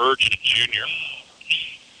 Caden Spurgeon, a junior.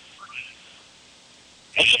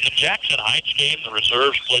 Was it the Jackson Heights game? The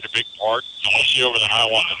reserves played a big part. Obviously over the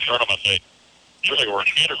Hiawatha tournament, they really were an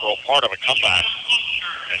integral part of a comeback.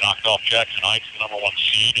 They knocked off Jackson Heights, the number 1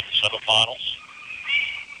 seed in the semifinals.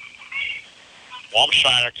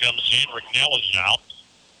 Walmshire comes in. Ricknell is out.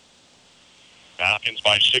 Falcons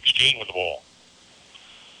by 16 with the ball.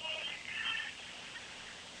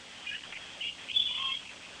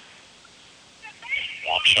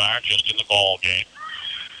 Walmshire just in the ball game.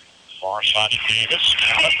 Far side of Davis.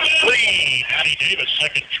 Out at the 3. Maddie Davis,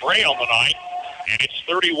 second tray on the night. And it's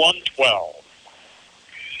 31-12.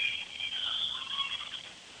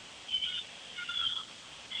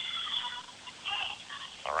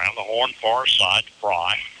 Around the horn, far side,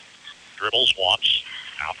 Fry. Dribbles once.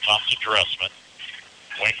 Out top to Dressman.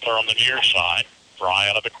 Winkler on the near side. Fry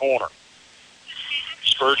out of the corner.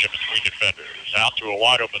 Spurgeon between defenders. Out to a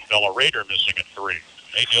wide open Bella Raider missing a 3.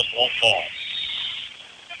 They just won't fall.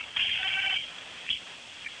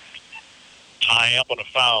 Tie up on a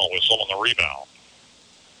foul whistle on the rebound.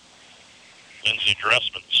 Lindsey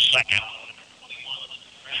Dressman, second.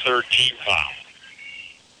 3rd team foul.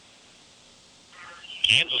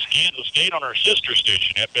 Kansas State on our sister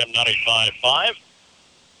station, FM 95.5.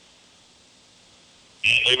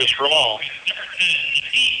 Leave us for long.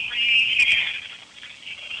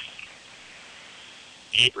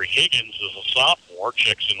 Avery Higgins is a sophomore,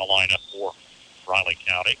 checks in the lineup for Riley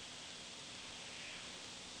County.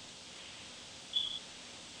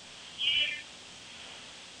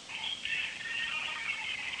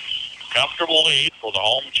 Comfortable lead for the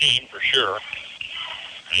home team for sure.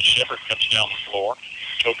 And Shepard comes down the floor.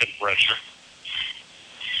 Token pressure.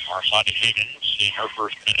 Far side to Higgins, seeing her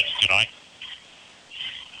first minutes tonight.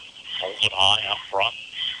 Holds it high out front.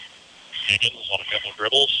 Higgins on a couple of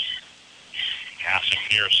dribbles. Passing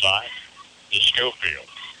near side to Schofield.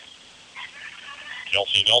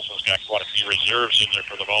 Kelsey Nelson's got quite a few reserves in there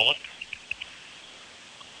for the moment.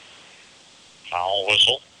 Foul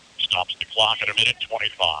whistle. Stops the clock at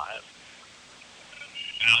 1:25.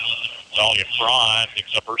 Dahlia Fry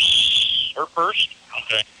picks up her first.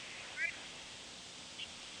 Okay.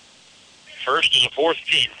 First is a 4th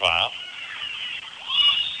team foul.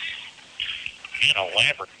 Hannah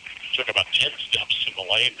Lambert took about 10 steps in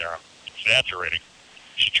the lane there. I'm exaggerating.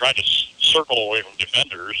 She tried to circle away from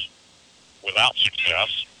defenders without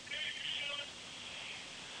success.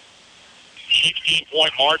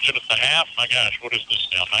 16-point margin at the half. My gosh, what is this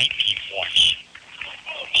now? 19 points.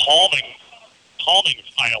 Palming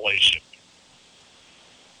violation.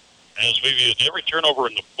 As we've used every turnover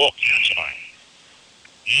in the book here tonight.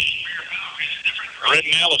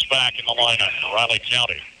 Rednell is back in the lineup for Riley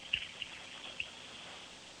County.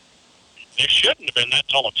 It shouldn't have been that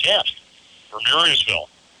tall a test for Marysville.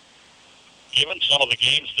 Given some of the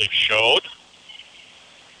games they've showed,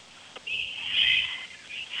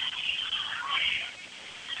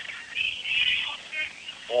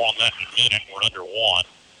 more on that in a minute. We're under 1.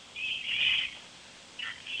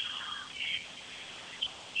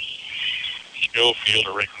 Schofield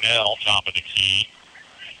to Ricknell, top of the key.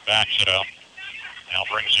 Backs it up. Now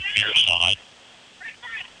brings it near side.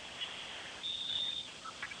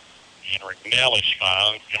 And Ricknell is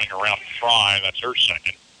coming around Fry. That's her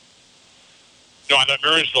second. So I thought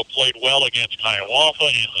Marysville played well against Hiawatha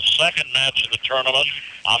in the second match of the tournament.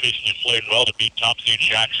 Obviously played well to beat top seed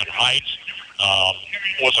Jackson Heights.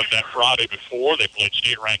 Wasn't that Friday before? They played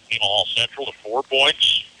state-ranked Pima Hall Central to 4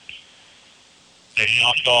 points. They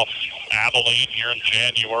knocked off Abilene here in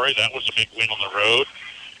January. That was a big win on the road.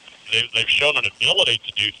 They've shown an ability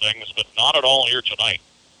to do things, but not at all here tonight.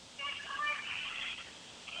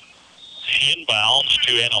 Inbounds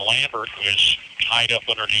to Anna Lambert, who is tied up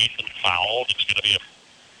underneath and fouled. It's going to be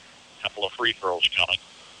a couple of free throws coming.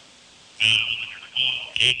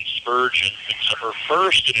 Katie Spurgeon picks up her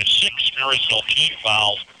first and his 6th Marysville team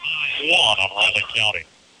fouls, 1 on Riley County.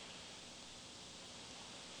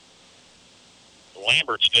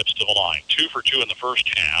 Lambert steps to the line. 2 for 2 in the first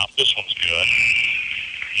half. This one's good.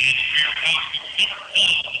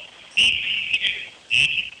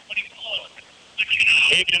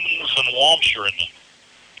 Higgins and Walmshire in the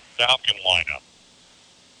Falcon lineup.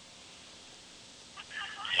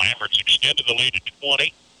 Lambert's extended the lead to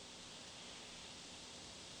 20.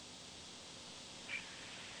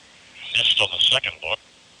 Missed on the second look.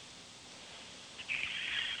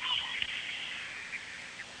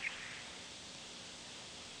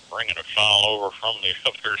 Bringing a foul over from the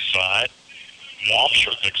other side.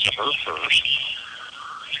 Walmshire picks up her first.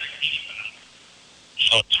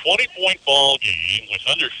 So a 20-point ball game with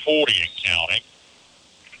under 40 and counting.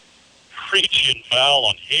 Preaching foul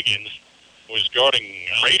on Higgins, who is guarding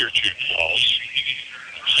Raider too close.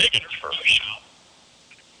 Higgins first.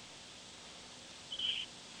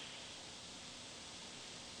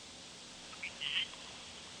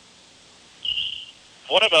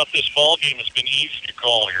 What about this ball game has been easy to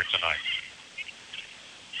call here tonight?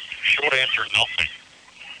 Short answer, nothing.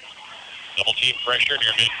 Double team pressure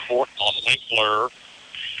near midcourt on Winkler.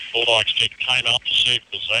 Bulldogs take timeout to save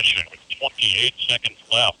possession with 28 seconds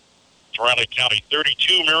left. It's Riley County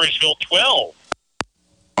 32, Marysville 12.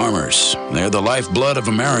 Farmers, they're the lifeblood of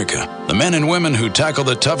America. The men and women who tackle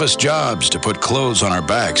the toughest jobs to put clothes on our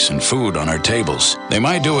backs and food on our tables. They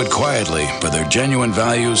might do it quietly, but their genuine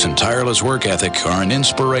values and tireless work ethic are an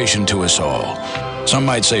inspiration to us all. Some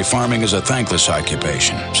might say farming is a thankless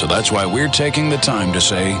occupation, so that's why we're taking the time to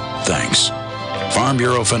say thanks. Farm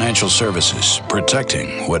Bureau Financial Services,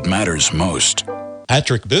 protecting what matters most.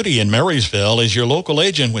 Patrick Booty in Marysville is your local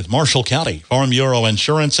agent with Marshall County, Farm Bureau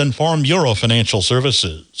Insurance, and Farm Bureau Financial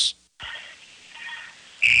Services.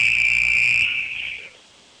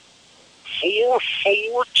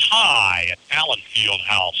 4-4 tie at Allen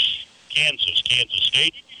Fieldhouse, Kansas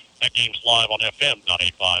State. That game's live on FM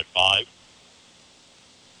 98.5.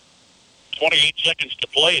 28 seconds to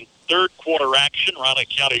play in third quarter action. Riley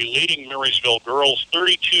County leading Marysville girls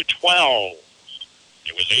 32-12.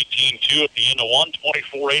 It was 18-2 at the end of one,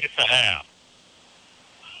 24-8 at the half.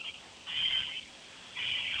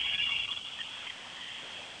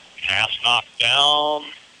 Pass knocked down,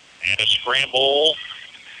 and a scramble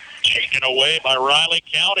taken away by Riley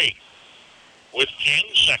County with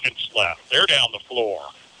 10 seconds left. They're down the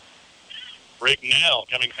floor. Rignell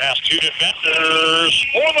coming past two defenders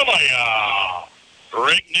for the layup.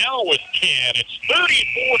 Rignell with 10. It's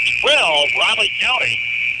 34-12, Riley County.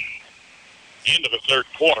 Into the third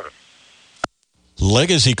quarter.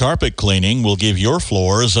 Legacy Carpet Cleaning will give your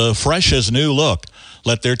floors a fresh as new look.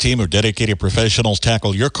 Let their team of dedicated professionals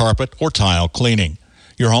tackle your carpet or tile cleaning.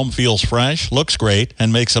 Your home feels fresh, looks great,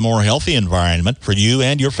 and makes a more healthy environment for you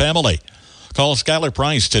and your family. Call Skylar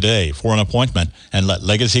Price today for an appointment and let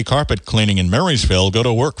Legacy Carpet Cleaning in Marysville go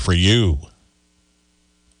to work for you.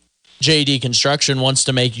 JD Construction wants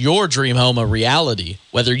to make your dream home a reality.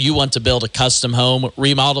 Whether you want to build a custom home,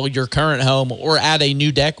 remodel your current home, or add a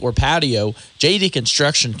new deck or patio, JD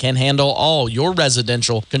Construction can handle all your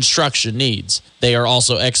residential construction needs. They are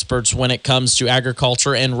also experts when it comes to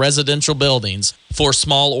agriculture and residential buildings. For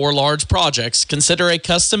small or large projects, consider a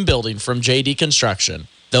custom building from JD Construction.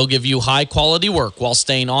 They'll give you high-quality work while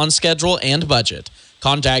staying on schedule and budget.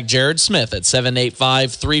 Contact Jared Smith at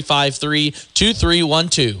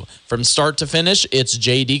 785-353-2312. From start to finish, it's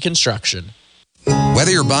JD Construction. Whether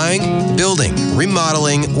you're buying, building,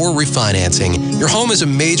 remodeling, or refinancing, your home is a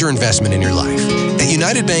major investment in your life. At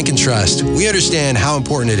United Bank and Trust, we understand how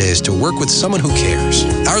important it is to work with someone who cares.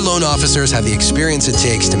 Our loan officers have the experience it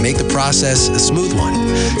takes to make the process a smooth one.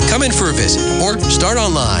 Come in for a visit or start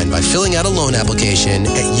online by filling out a loan application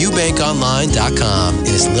at ubankonline.com in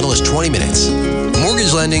as little as 20 minutes.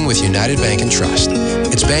 Mortgage lending with United Bank and Trust.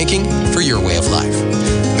 It's banking for your way of life.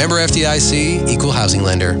 Member FDIC, Equal Housing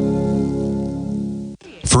Lender.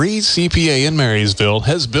 Freeze CPA in Marysville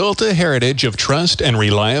has built a heritage of trust and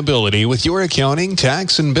reliability with your accounting,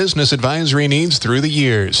 tax, and business advisory needs through the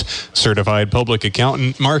years. Certified public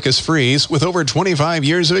accountant Marcus Freeze, with over 25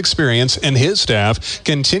 years of experience, and his staff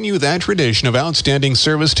continue that tradition of outstanding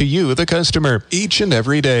service to you, the customer, each and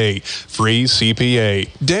every day. Freeze CPA,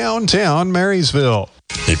 downtown Marysville.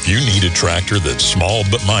 If you need a tractor that's small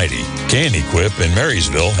but mighty, KNDY in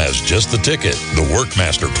Marysville has just the ticket. The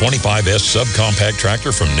Workmaster 25S subcompact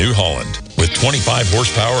tractor from New Holland. With 25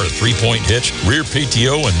 horsepower, a 3-point hitch, rear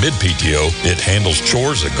PTO, and mid PTO, it handles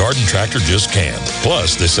chores a garden tractor just can't.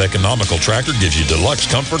 Plus, this economical tractor gives you deluxe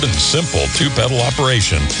comfort and simple 2-pedal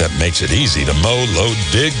operation that makes it easy to mow, load,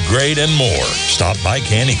 dig, grade, and more. Stop by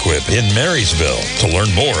KNDY in Marysville to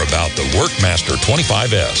learn more about the Workmaster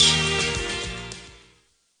 25S.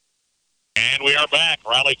 And we are back.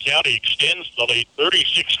 Riley County extends the lead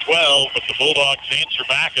 36-12, but the Bulldogs answer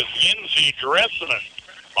back as Lindsey Dressman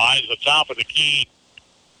buys the top of the key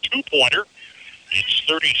two-pointer. It's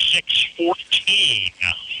 36-14.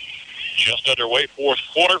 Just underway fourth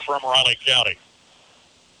quarter from Riley County.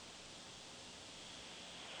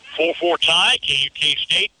 4-4 tie, KU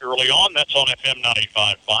State early on. That's on FM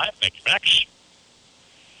 95.5. Thank you, Max.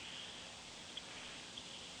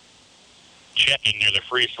 Checking near the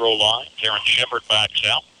free throw line. Terrence Shepard backs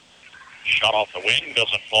out. Shot off the wing.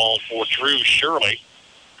 Doesn't fall for true, Shirley.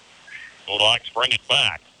 Bulldogs bring it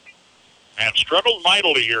back. And struggled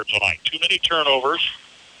mightily here tonight. Too many turnovers.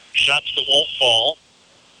 Shots that won't fall.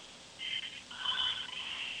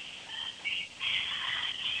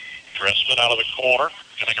 Dressman out of the corner.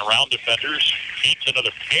 Coming around defenders. Beats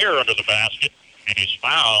another pair under the basket. And he's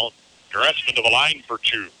fouled. Dressman to the line for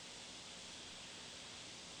two.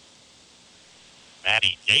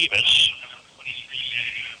 Maddie Davis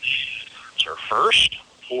first.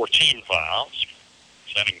 4 team fouls.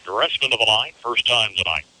 Sending Dressman to the line. First time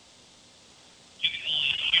tonight.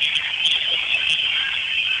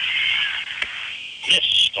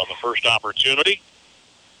 Missed on the first opportunity.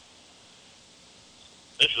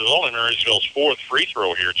 This is only Marysville's 4th free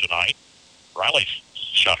throw here tonight. Riley's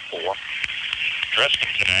shot 4. Dressman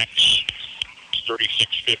connects. It's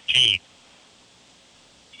 36-15.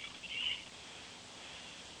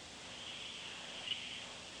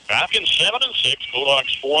 Falcons 7-6.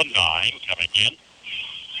 Bulldogs 4-9 coming in.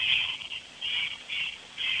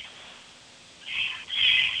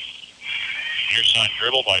 Near side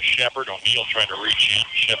dribble by Shepard. O'Neal trying to reach in.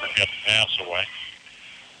 Shepard got the pass away.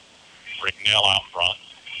 Ricknell out front.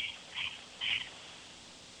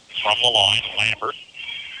 From the line, Lambert.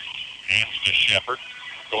 Hands to Shepard.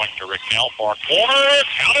 Going to Ricknell. Far corner.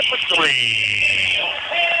 Counted for 3.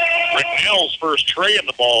 Ricknell's first tray in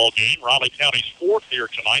the ball game. Raleigh County's 4th here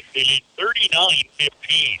tonight. They lead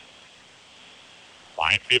 39-15.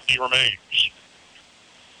 5:50 remains.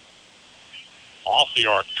 Off the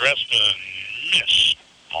arc. Dresden missed.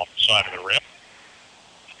 Off the side of the rim.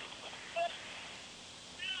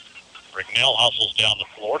 Ricknell hustles down the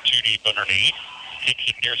floor. 2 deep underneath. Kicks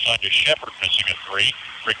it near side to Shepard, missing a 3.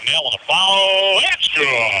 Ricknell on a foul. That's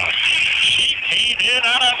good. She came in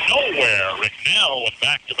out of nowhere. Ricknell with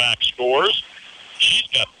back-to-back scores. She's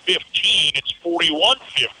got 15. It's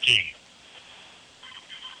 41-15.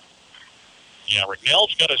 Yeah,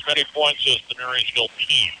 Ricknell's got as many points as the Marysville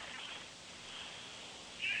team.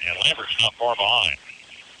 And Lambert's not far behind.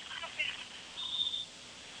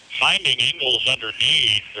 Finding Ingles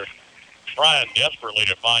underneath. They're trying desperately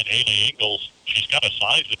to find Haley Ingles. She's got a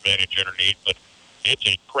size advantage underneath, but it's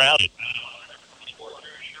a crowded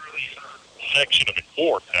section of the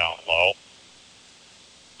court down low.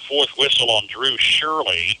 4th whistle on Drew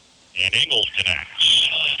Shirley, and Ingles connects.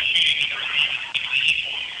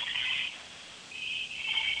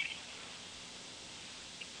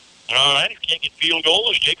 All right, if you can't get field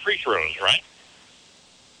goals, take free throws, right?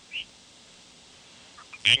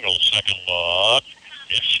 Ingles' second look.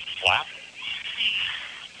 It's flat.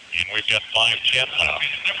 And we've got 5:10 left.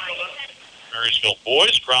 Marysville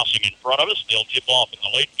boys crossing in front of us. They'll tip off in the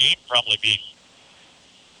late game, probably be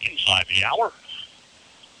inside the hour.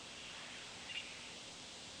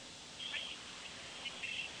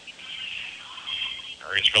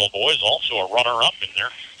 Marysville boys also a runner-up in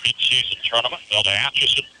their mid-season tournament. Fell to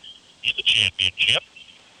Atchison in the championship.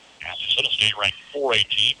 Atchison, a state-ranked 4A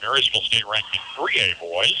team. Marysville state-ranked in 3A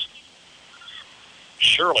boys.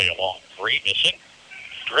 Shirley along 3, missing.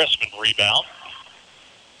 Dressman rebound.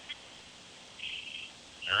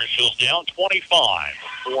 Marysville's down 25.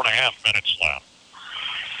 4.5 minutes left.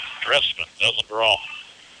 Dressman doesn't draw.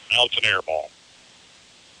 Now it's an air ball.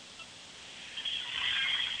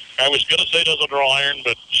 I was going to say doesn't draw iron,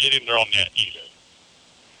 but she didn't draw net either.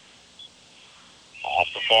 Off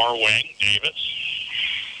the far wing, Davis.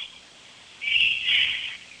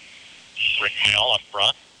 Ricknell up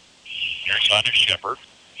front. Near side of Shepard.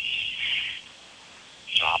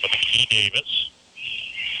 Top of the key, Davis.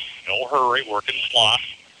 No hurry, working clock.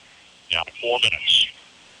 Down to 4 minutes.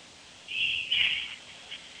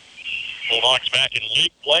 Bulldogs back in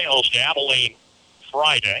league play, host Abilene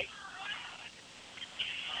Friday.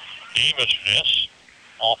 Davis miss.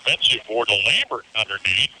 Offensive board to Lambert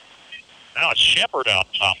underneath. Now it's Shepard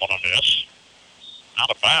out top on a miss.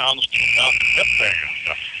 Out of bounds. Out the tip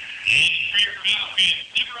band.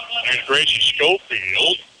 There's Gracie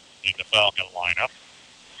Schofield in the Falcon lineup.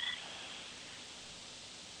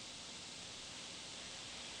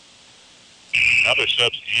 Another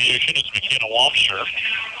substitution is McKenna Wamsher.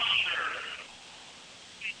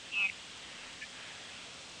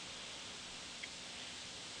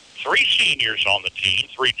 Three seniors on the team.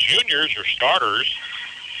 3 juniors are starters,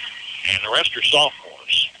 and the rest are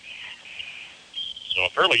sophomores. So a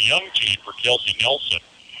fairly young team for Kelsey Nelson.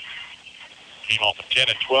 Came off a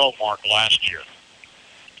 10-12 mark last year.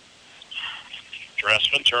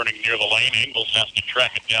 Dressman turning near the lane. Ingles has to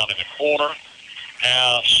track it down in the corner.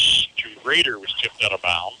 Pass to Rader was tipped out of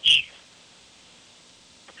bounds.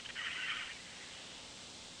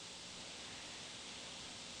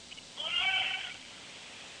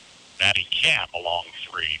 Maddie Camp along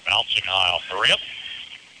 3. Bouncing high off the rim.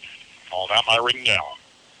 Called out by Ringdell.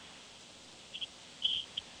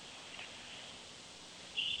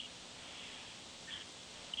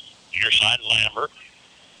 Near side Lambert.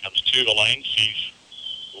 Comes to the lane. Sees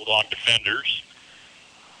Bulldog defenders.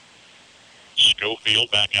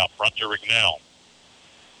 Schofield back out front to Ricknell.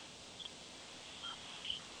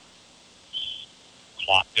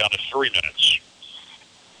 Clock down to 3 minutes.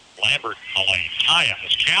 Lambert in the lane. Taya,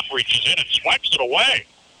 his cap reaches in and swipes it away.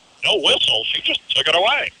 No whistle. She just took it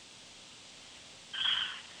away.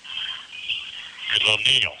 Here's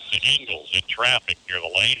O'Neal and Ingalls in traffic near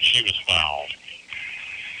the lane. She was fouled.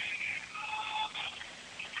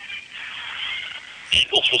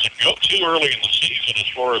 Ingalls was a go-to early in the season as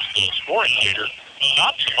far as the scoring leader.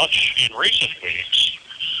 Not so much in recent weeks.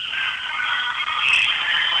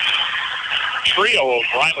 Trio of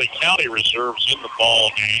Riley County reserves in the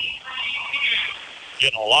ball game.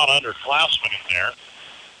 Getting a lot of underclassmen in there.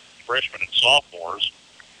 Freshmen and sophomores.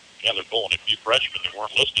 Yeah, they're pulling a few freshmen that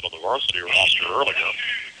weren't listed on the varsity roster earlier.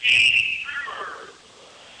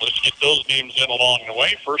 Let's get those names in along the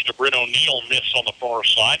way. First, a Bryn O'Neal miss on the far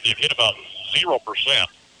side. They've hit about 0%.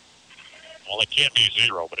 Well, it can't be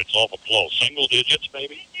 0, but it's awful close. Single digits,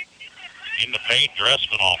 maybe? In the paint,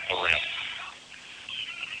 Dressman off the rim.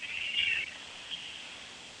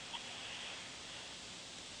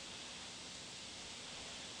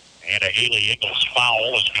 And a Haley Ingalls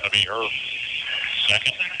foul is going to be her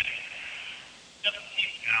second.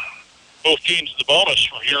 Both teams the bonus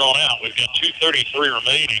from here on out. We've got 2:33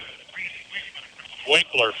 remaining.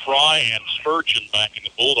 Winkler, Fry, and Spurgeon back in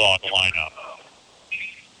the Bulldog lineup.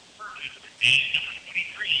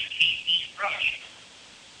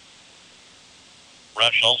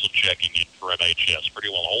 Rush also checking in for MHS. Pretty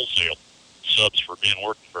well wholesale subs for Ben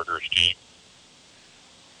Wertenberger's team.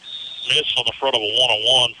 Miss on the front of a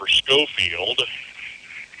one-on-one for Schofield.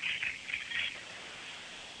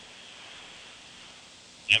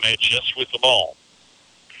 MHS with the ball.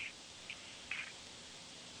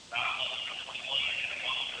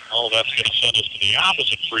 Oh, that's going to send us to the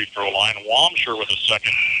opposite free throw line. Wamsher with a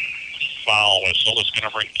second foul whistle is going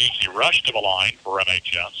to bring Casey Rush to the line for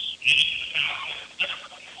MHS.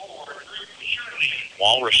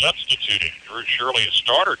 Walrus substituting. Drew Shirley, a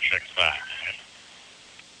starter, checks back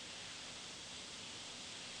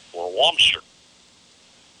for Wamsher.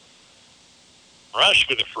 Rush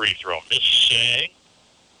with a free throw. Missing.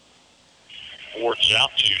 Forwards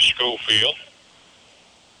out to Schofield.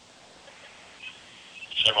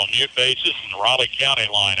 Several new faces in the Raleigh County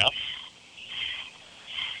lineup.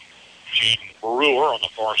 Jaden Brewer on the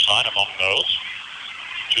far side among those.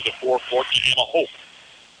 To the forecourt to Emma Hope.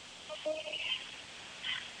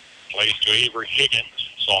 Plays to Avery Higgins.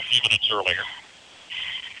 Saw a few minutes earlier.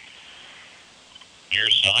 Near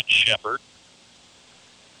side, Shepard.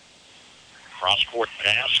 Cross-court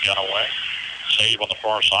pass, got away. Save on the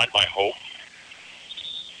far side by Hope.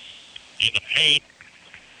 In the paint,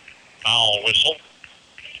 foul whistle.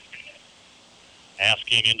 Pass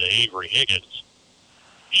came into Avery Higgins.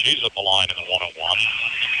 She's at the line in the one-on-one.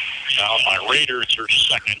 Fouled by Raiders, her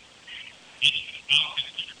second.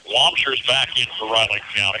 Wamsher's back in for Riley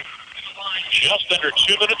County. Just under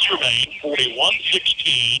 2 minutes remain,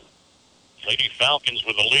 41-16. Lady Falcons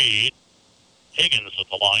with the lead. Higgins at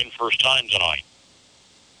the line, first time tonight.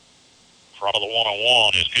 Front of the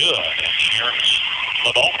one-on-one is good. And she earns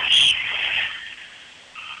the bonus.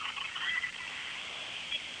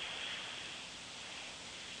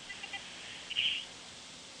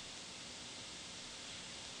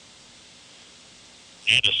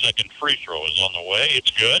 And a second free throw is on the way.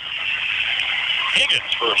 It's good.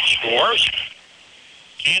 Higgins first scores.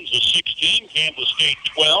 Kansas 16, Kansas State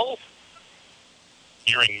 12.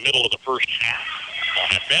 Nearing middle of the first half on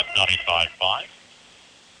FM 95.5.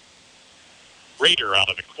 Raider out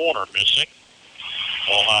of the corner missing.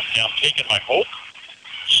 Ball knocked down, taken by Hope.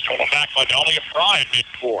 Stolen back by Dahlia Fry in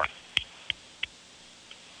mid-court.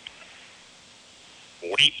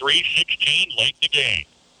 43-16 late in the game.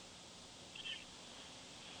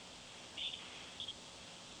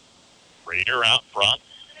 Raider out front.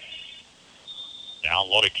 Down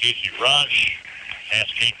low to Casey Rush. Pass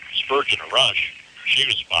Kate Spurgeon to Rush. She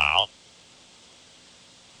was fouled.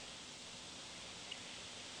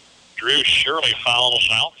 Drew Shirley fouls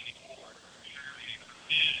out.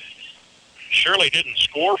 Shirley didn't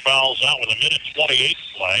score, fouls out with a minute 28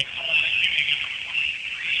 to play.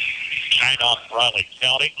 Tied off Riley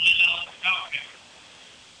County.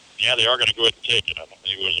 Yeah, they are going to go ahead and take it. I don't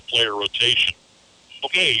think it was a player rotation.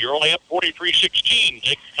 Okay, you're only up 43-16.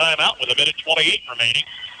 Take the time out with a minute 28 remaining.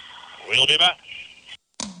 We'll be back.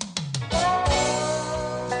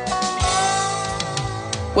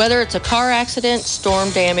 Whether it's a car accident, storm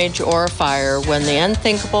damage, or a fire, when the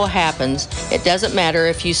unthinkable happens, it doesn't matter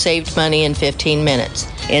if you saved money in 15 minutes.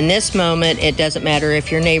 In this moment, it doesn't matter if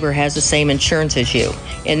your neighbor has the same insurance as you.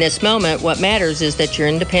 In this moment, what matters is that your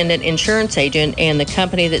independent insurance agent and the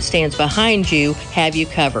company that stands behind you have you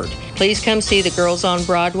covered. Please come see the girls on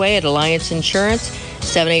Broadway at Alliance Insurance,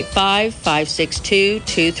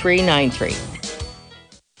 785-562-2393.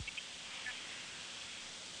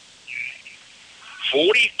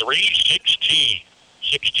 43-16.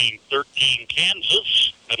 16-13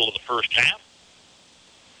 Kansas, middle of the first half.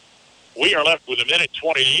 We are left with a minute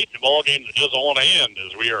 28 in a ball game that doesn't want to end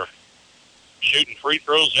as we are shooting free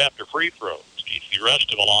throws after free throws. Keeps the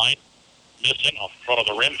rest of the line missing off the front of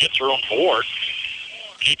the rim, gets her own board,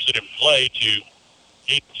 keeps it in play to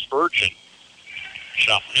Kate Spurgeon.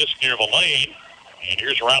 Shot missed near the lane, and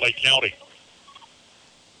here's Riley County.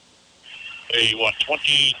 A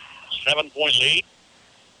 27-point lead?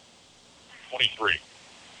 23.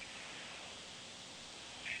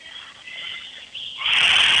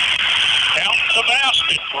 Down the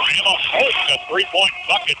basket for Emma Hope, a three-point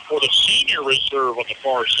bucket for the senior reserve on the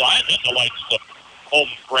far side. That delights the home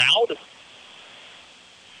crowd.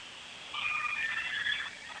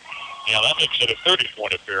 Yeah, that makes it a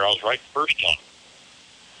 30-point affair. I was right the first time.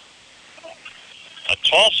 A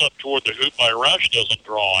toss-up toward the hoop by Rush doesn't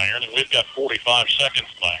draw iron, and we've got 45 seconds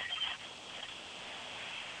left.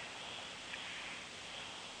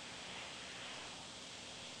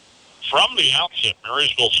 From the outset,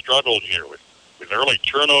 Marysville struggled here with early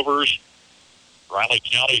turnovers. Riley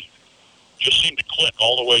County just seemed to click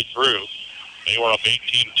all the way through. They were up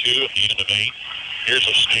 18-2 at the end of 8. Here's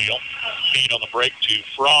a steal. Feed on the break to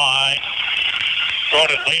Fry.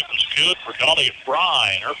 Started late was good for Dolly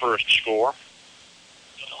Fry in her first score.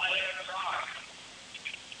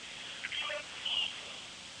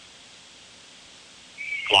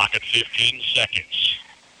 Clock at 15 seconds.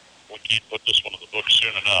 We can't put this one in the book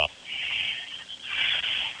soon enough.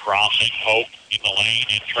 Crossing, Hope in the lane,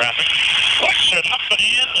 in traffic. Puts it up and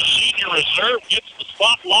in. The senior reserve gets the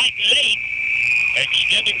spotlight late,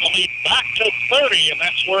 extending the lead back to 30, and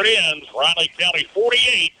that's where it ends. Riley County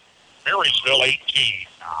 48, Marysville 18.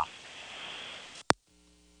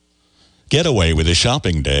 Get away with a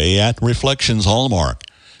shopping day at Reflections Hallmark.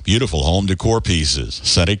 Beautiful home decor pieces,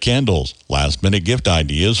 scented candles, last-minute gift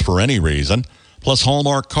ideas for any reason, plus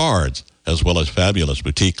Hallmark cards, as well as fabulous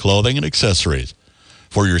boutique clothing and accessories.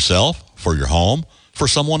 For yourself, for your home, for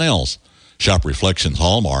someone else. Shop Reflections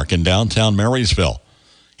Hallmark in downtown Marysville.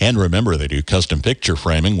 And remember, they do custom picture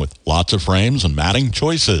framing with lots of frames and matting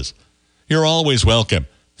choices. You're always welcome.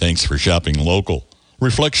 Thanks for shopping local.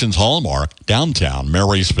 Reflections Hallmark, downtown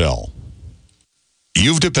Marysville.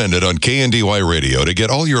 You've depended on KNDY Radio to get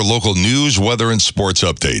all your local news, weather, and sports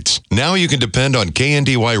updates. Now you can depend on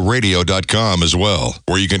KNDYradio.com as well,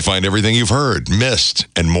 where you can find everything you've heard, missed,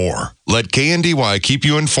 and more. Let KNDY keep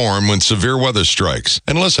you informed when severe weather strikes,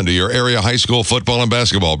 and listen to your area high school football and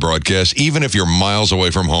basketball broadcasts even if you're miles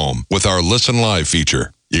away from home with our Listen Live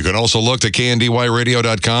feature. You can also look to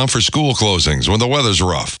KNDYradio.com for school closings when the weather's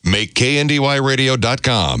rough. Make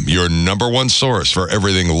KNDYradio.com your number one source for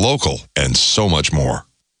everything local and so much more.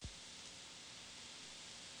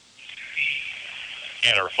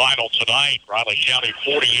 And our final tonight, Riley County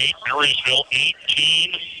 48, Marysville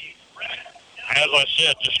 18. As I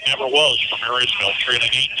said, this never was for Marysville, trailing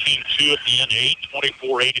 18-2 at the end of 8,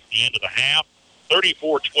 24-8 at the end of the half,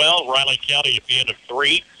 34-12, Riley County at the end of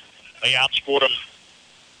 3. They outscored them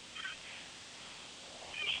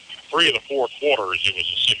 3 of the 4 quarters. It was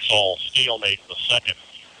a 6-all stalemate in the second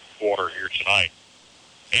quarter here tonight.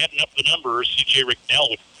 Adding up the numbers, C.J. Ricknell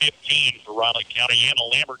with 15 for Riley County. Anna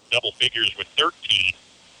Lambert double figures with 13.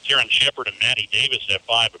 Karen Shepard and Maddie Davis have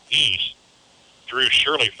 5 apiece. Drew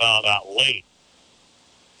Shirley found out late.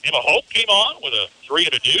 Emma Hope came on with a 3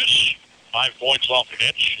 and a deuce. 5 points off the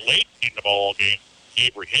bench late in the ball game.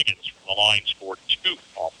 Avery Higgins from the line scored 2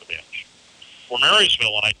 off the bench. For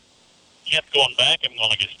Marysville, and I kept going back, I'm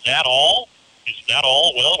going, is that all? Is that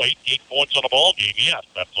all? Well, 8 points on a ball game. Yes,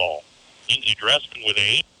 that's all. Lindsay Dressman with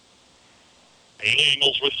 8. Haley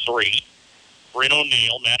Ingles with 3. Bryn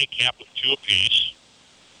O'Neill, Maddie Camp with 2 apiece.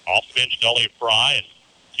 Off the bench, Dolly Fry and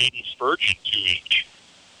Caden Spurgeon 2 each.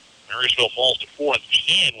 Marysville falls to 4 and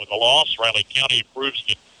 10 with a loss. Riley County improves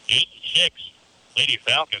to 8 and 6. Lady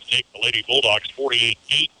Falcons take the Lady Bulldogs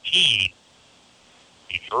 48-18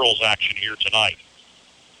 in girls action here tonight.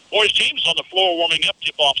 Boys teams on the floor warming up.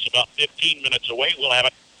 Tip-off's about 15 minutes away. We'll have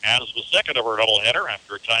it as the second of our doubleheader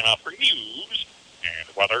after a timeout for news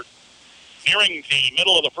and weather. Nearing the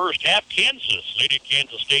middle of the first half, Kansas leading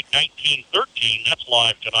Kansas State 19-13. That's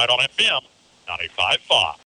live tonight on FM 95.5.